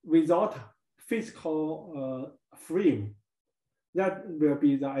without physical frame, that will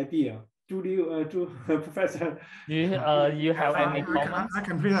be the idea. Professor, you have any comments? I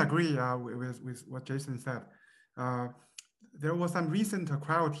completely agree with what Jason said. There was some recent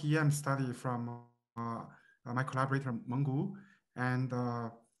cryo-TEM study from my collaborator Menggu, and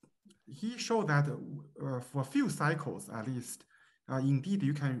he showed that for a few cycles at least, indeed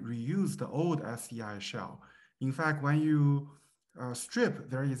you can reuse the old SEI shell. In fact, when you strip,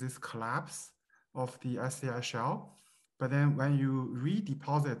 there is this collapse of the SEI shell. But then when you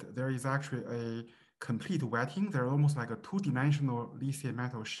redeposit, there is actually a complete wetting. They're almost like a two-dimensional lithium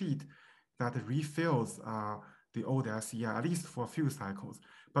metal sheet that refills the old SEI, at least for a few cycles.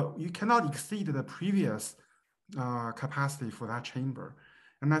 But you cannot exceed the previous capacity for that chamber.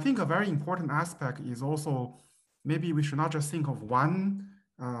 And I think a very important aspect is also, maybe we should not just think of one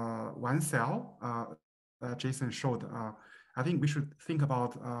cell that Jason showed. I think we should think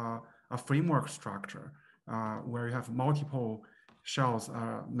about a framework structure where you have multiple shells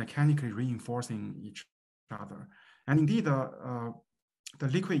mechanically reinforcing each other. And indeed, the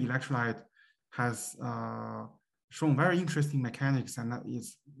liquid electrolyte has shown very interesting mechanics, and that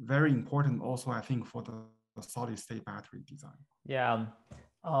is very important also, I think, for the solid state battery design. Yeah.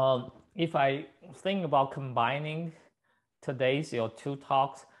 If I think about combining today's your two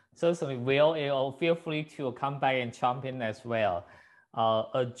talks, certainly Will, feel free to come back and jump in as well.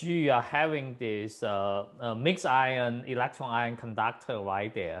 You are having this mixed ion electron ion conductor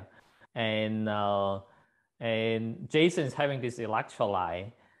right there, and Jason is having this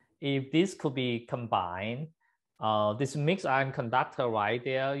electrolyte, if this could be combined, this mixed ion conductor right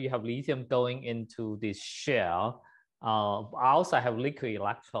there, you have lithium going into this shell. Outside have liquid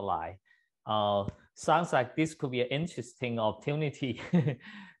electrolyte. Sounds like this could be an interesting opportunity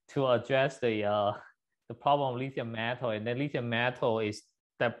to address the problem of lithium metal. And then lithium metal is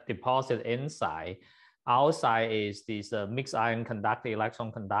deposited inside. Outside is this mixed ion conductor,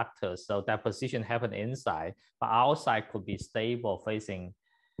 electron conductor. So deposition happen inside, but outside could be stable facing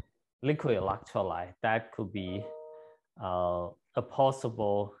liquid electrolyte. That could be a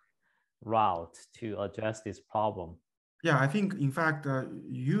possible route to address this problem. Yeah, I think, in fact,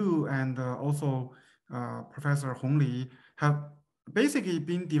 you and also Professor Hong Li have basically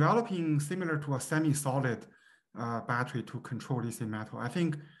been developing similar to a semi-solid battery to control lithium metal. I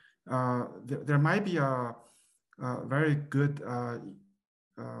think there might be a very good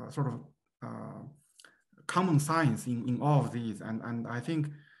sort of common science in all of these. And I think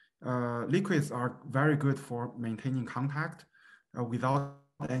liquids are very good for maintaining contact without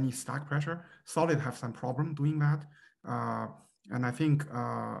any stack pressure. Solid have some problem doing that. And I think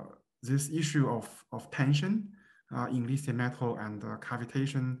this issue of tension in lithium metal and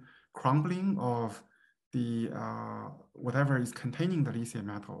cavitation, crumbling of the whatever is containing the lithium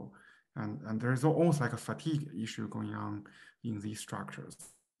metal, and there's almost like a fatigue issue going on in these structures.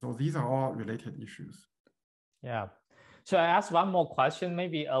 So these are all related issues. Yeah. So I ask one more question.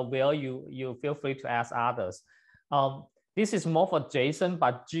 Maybe Will, you feel free to ask others. This is more for Jason,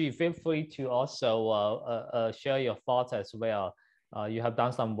 but G, feel free to also share your thoughts as well. You have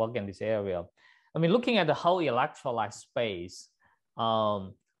done some work in this area. I mean, looking at the whole electrolyte space,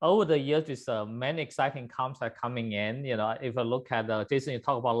 over the years, there's many exciting concepts coming in. You know, if I look at Jason, you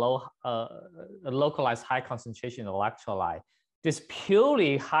talk about localized high concentration electrolyte. This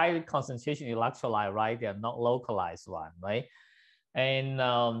purely high concentration electrolyte, right? They're not localized one, right? And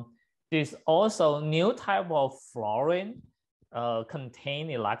there's also new type of fluorine contain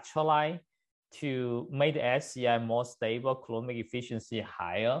electrolyte to make the SCI more stable, coulombic efficiency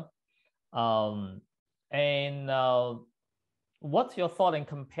higher. What's your thought and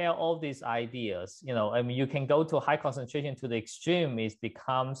compare all these ideas? You know, I mean, you can go to high concentration to the extreme, it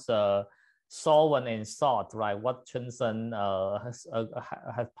becomes solvent and salt, right? What Chunsen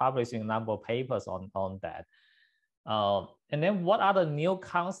has published in a number of papers on that. And then what other new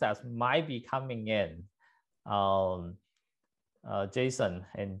concepts might be coming in? Jason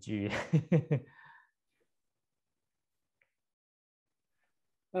and G.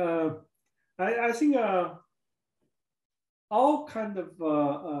 I think all kind of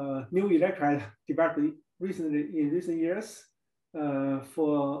new electrolyte developed recently in recent years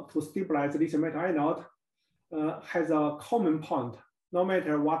to stabilize lithium metal anode has a common point. No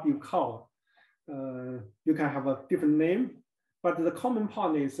matter what you call, you can have a different name, but the common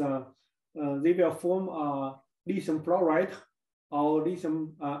point is they will form a lithium fluoride or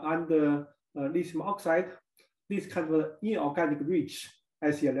lithium and lithium oxide, this kind of inorganic rich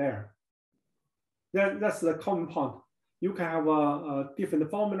SEA layer. That's the common point. You can have a different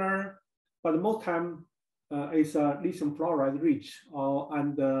formula, but most time it's lithium fluoride rich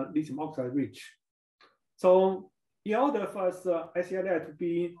and lithium oxide rich. So in order for us SEA layer to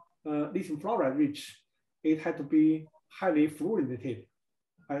be lithium fluoride rich, it had to be highly fluorinated.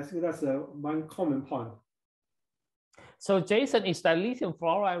 I think that's one common point. So Jason, is that lithium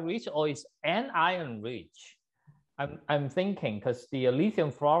fluoride rich or is anion rich? I'm thinking because the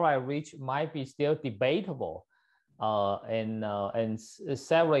lithium fluoride rich might be still debatable in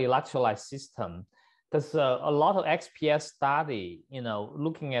several electrolyte system, because a lot of XPS study, you know,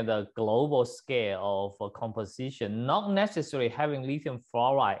 looking at the global scale of composition, not necessarily having lithium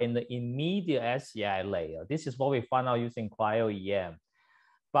fluoride in the immediate SCI layer. This is what we found out using cryo-EM.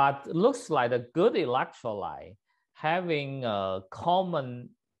 But looks like a good electrolyte having a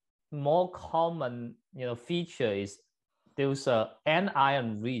more common, you know, feature is there's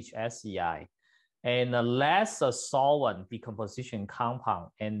anion rich SCI and less solvent decomposition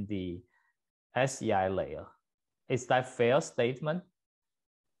compound in the SCI layer. Is that fair statement?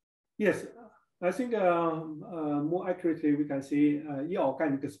 Yes, I think more accurately we can say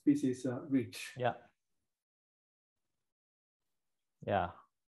inorganic species rich. Yeah. Yeah.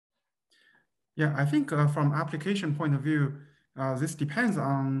 Yeah, I think from application point of view, this depends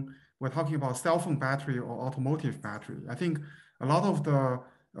on, we're talking about cell phone battery or automotive battery. I think a lot of the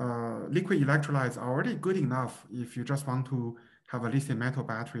liquid electrolytes are already good enough if you just want to have a lithium metal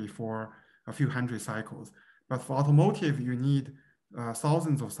battery for a few hundred cycles. But for automotive, you need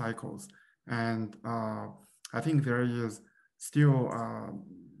thousands of cycles. And I think there is still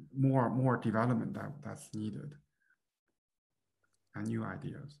more development that's needed and new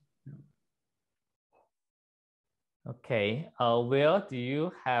ideas. Okay, Will, do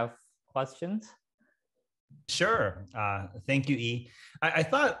you have questions? Sure. Thank you, E. I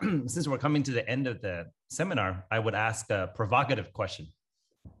thought since we're coming to the end of the seminar, I would ask a provocative question.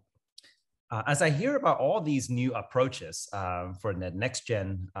 As I hear about all these new approaches for the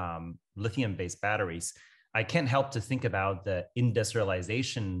next-gen lithium-based batteries, I can't help to think about the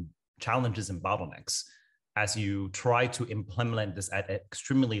industrialization challenges and bottlenecks as you try to implement this at an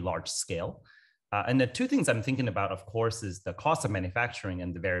extremely large scale. And the two things I'm thinking about, of course, is the cost of manufacturing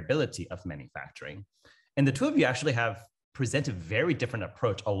and the variability of manufacturing. And the two of you actually have presented very different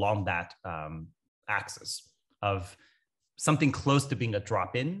approach along that axis of something close to being a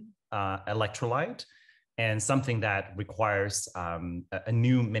drop-in electrolyte and something that requires a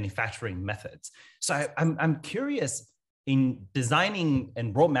new manufacturing methods. So I'm curious, in designing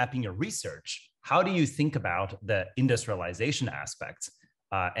and road mapping your research, how do you think about the industrialization aspects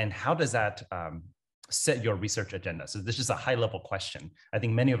and how does that set your research agenda? So this is a high level question. I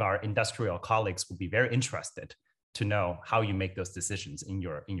think many of our industrial colleagues will be very interested to know how you make those decisions in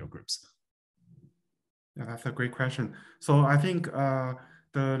your groups. Yeah, that's a great question. So I think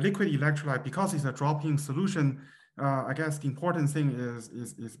the liquid electrolyte, because it's a drop-in solution, I guess the important thing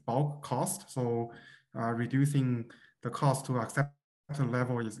is bulk cost. So reducing the cost to acceptable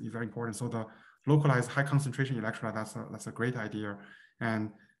level is very important. So the localized high concentration electrolyte, that's a great idea.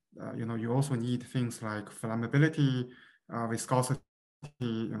 And you know, you also need things like flammability, viscosity,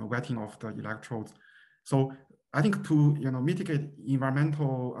 wetting of the electrodes. So I think to mitigate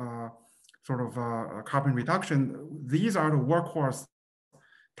environmental sort of carbon reduction, these are the workhorse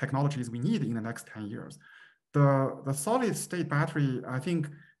technologies we need in the next 10 years. The solid state battery, I think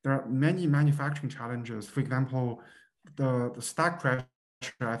there are many manufacturing challenges. For example, the stack pressure,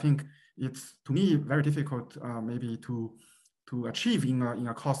 I think it's, to me, very difficult maybe to achieve in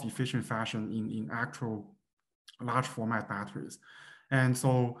a cost-efficient fashion in actual large format batteries. And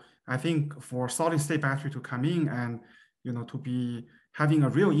so I think for solid state battery to come in and to be having a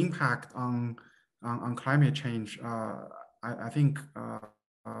real impact on climate change, I think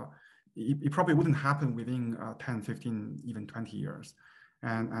it probably wouldn't happen within 10, 15, even 20 years.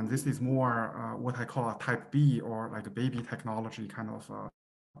 And this is more what I call a type B, or like a baby technology kind of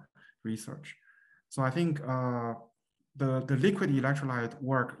research. So I think the liquid electrolyte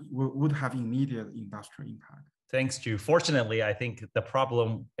work would have immediate industrial impact. Thanks, Zhu. Fortunately, I think the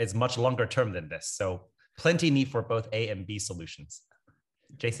problem is much longer term than this. So plenty need for both A and B solutions.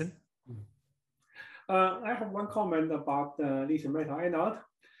 Jason? I have one comment about the lithium metal anode.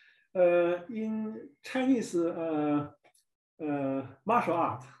 In Chinese martial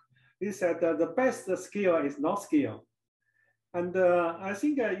art, it said that the best skill is not skill. And I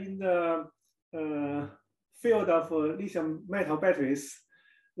think in the field of lithium metal batteries,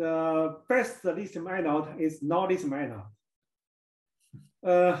 the best lithium anode is not lithium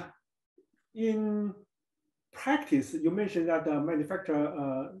anode. In practice, you mentioned that the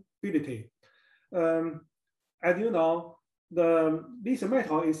manufacturability. As you know, the lithium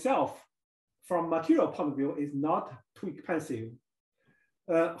metal itself, from material point of view, is not too expensive.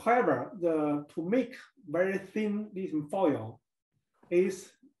 However, to make very thin lithium foil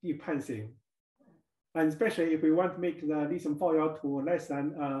is expensive. And especially if we want to make the lithium foil to less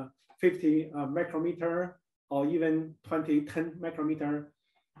than 50 micrometer or even 10 micrometer,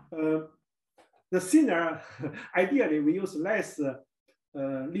 the thinner, ideally we use less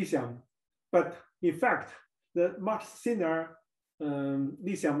lithium, but in fact, the much thinner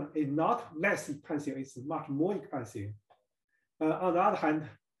lithium is not less expensive, it's much more expensive. On the other hand,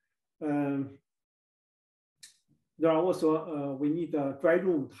 there are also, we need a dry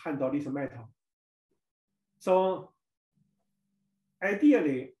room to handle lithium metal. So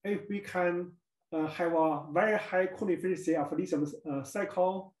ideally, if we can have a very high cooling efficiency of lithium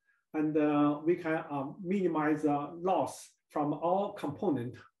cycle, and we can minimize the loss from all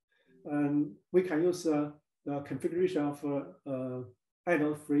components, and we can use the configuration of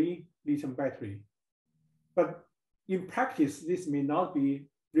anode-free lithium battery. But in practice, this may not be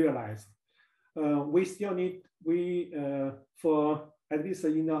realized. We still need, for at least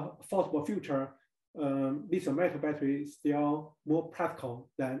in the foreseeable future, lithium metal battery is still more practical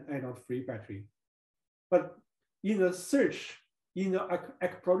than anode-free battery. But in the search, in the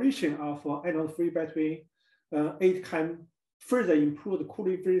exploration of anode-free battery, it can further improve the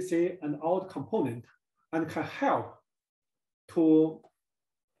cooling efficiency and all the components, and can help to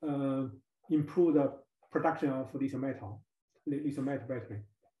improve the production of lithium metal battery.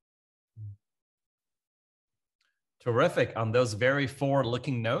 Terrific. On those very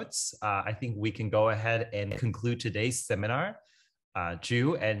forward-looking notes, I think we can go ahead and conclude today's seminar.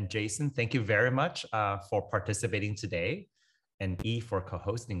 Ju and Jason, thank you very much for participating today, and E for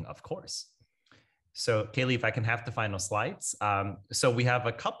co-hosting, of course. So Kaylee, if I can have the final slides. So we have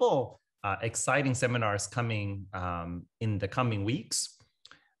a couple exciting seminars coming in the coming weeks.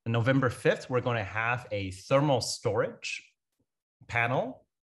 On November 5th, we're going to have a thermal storage panel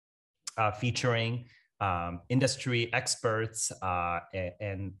featuring industry experts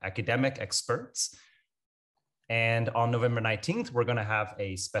and academic experts. And on November 19th, we're going to have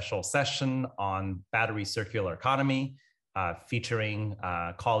a special session on battery circular economy featuring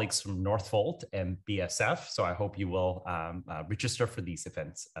colleagues from Northvolt and BSF. So I hope you will register for these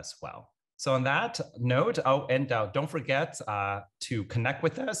events as well. So on that note, don't forget to connect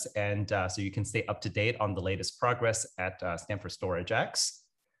with us, and so you can stay up to date on the latest progress at Stanford StorageX.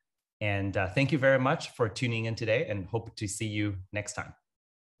 And thank you very much for tuning in today, and hope to see you next time.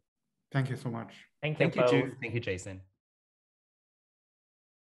 Thank you so much. Thank you, Jude. Thank you, Jason.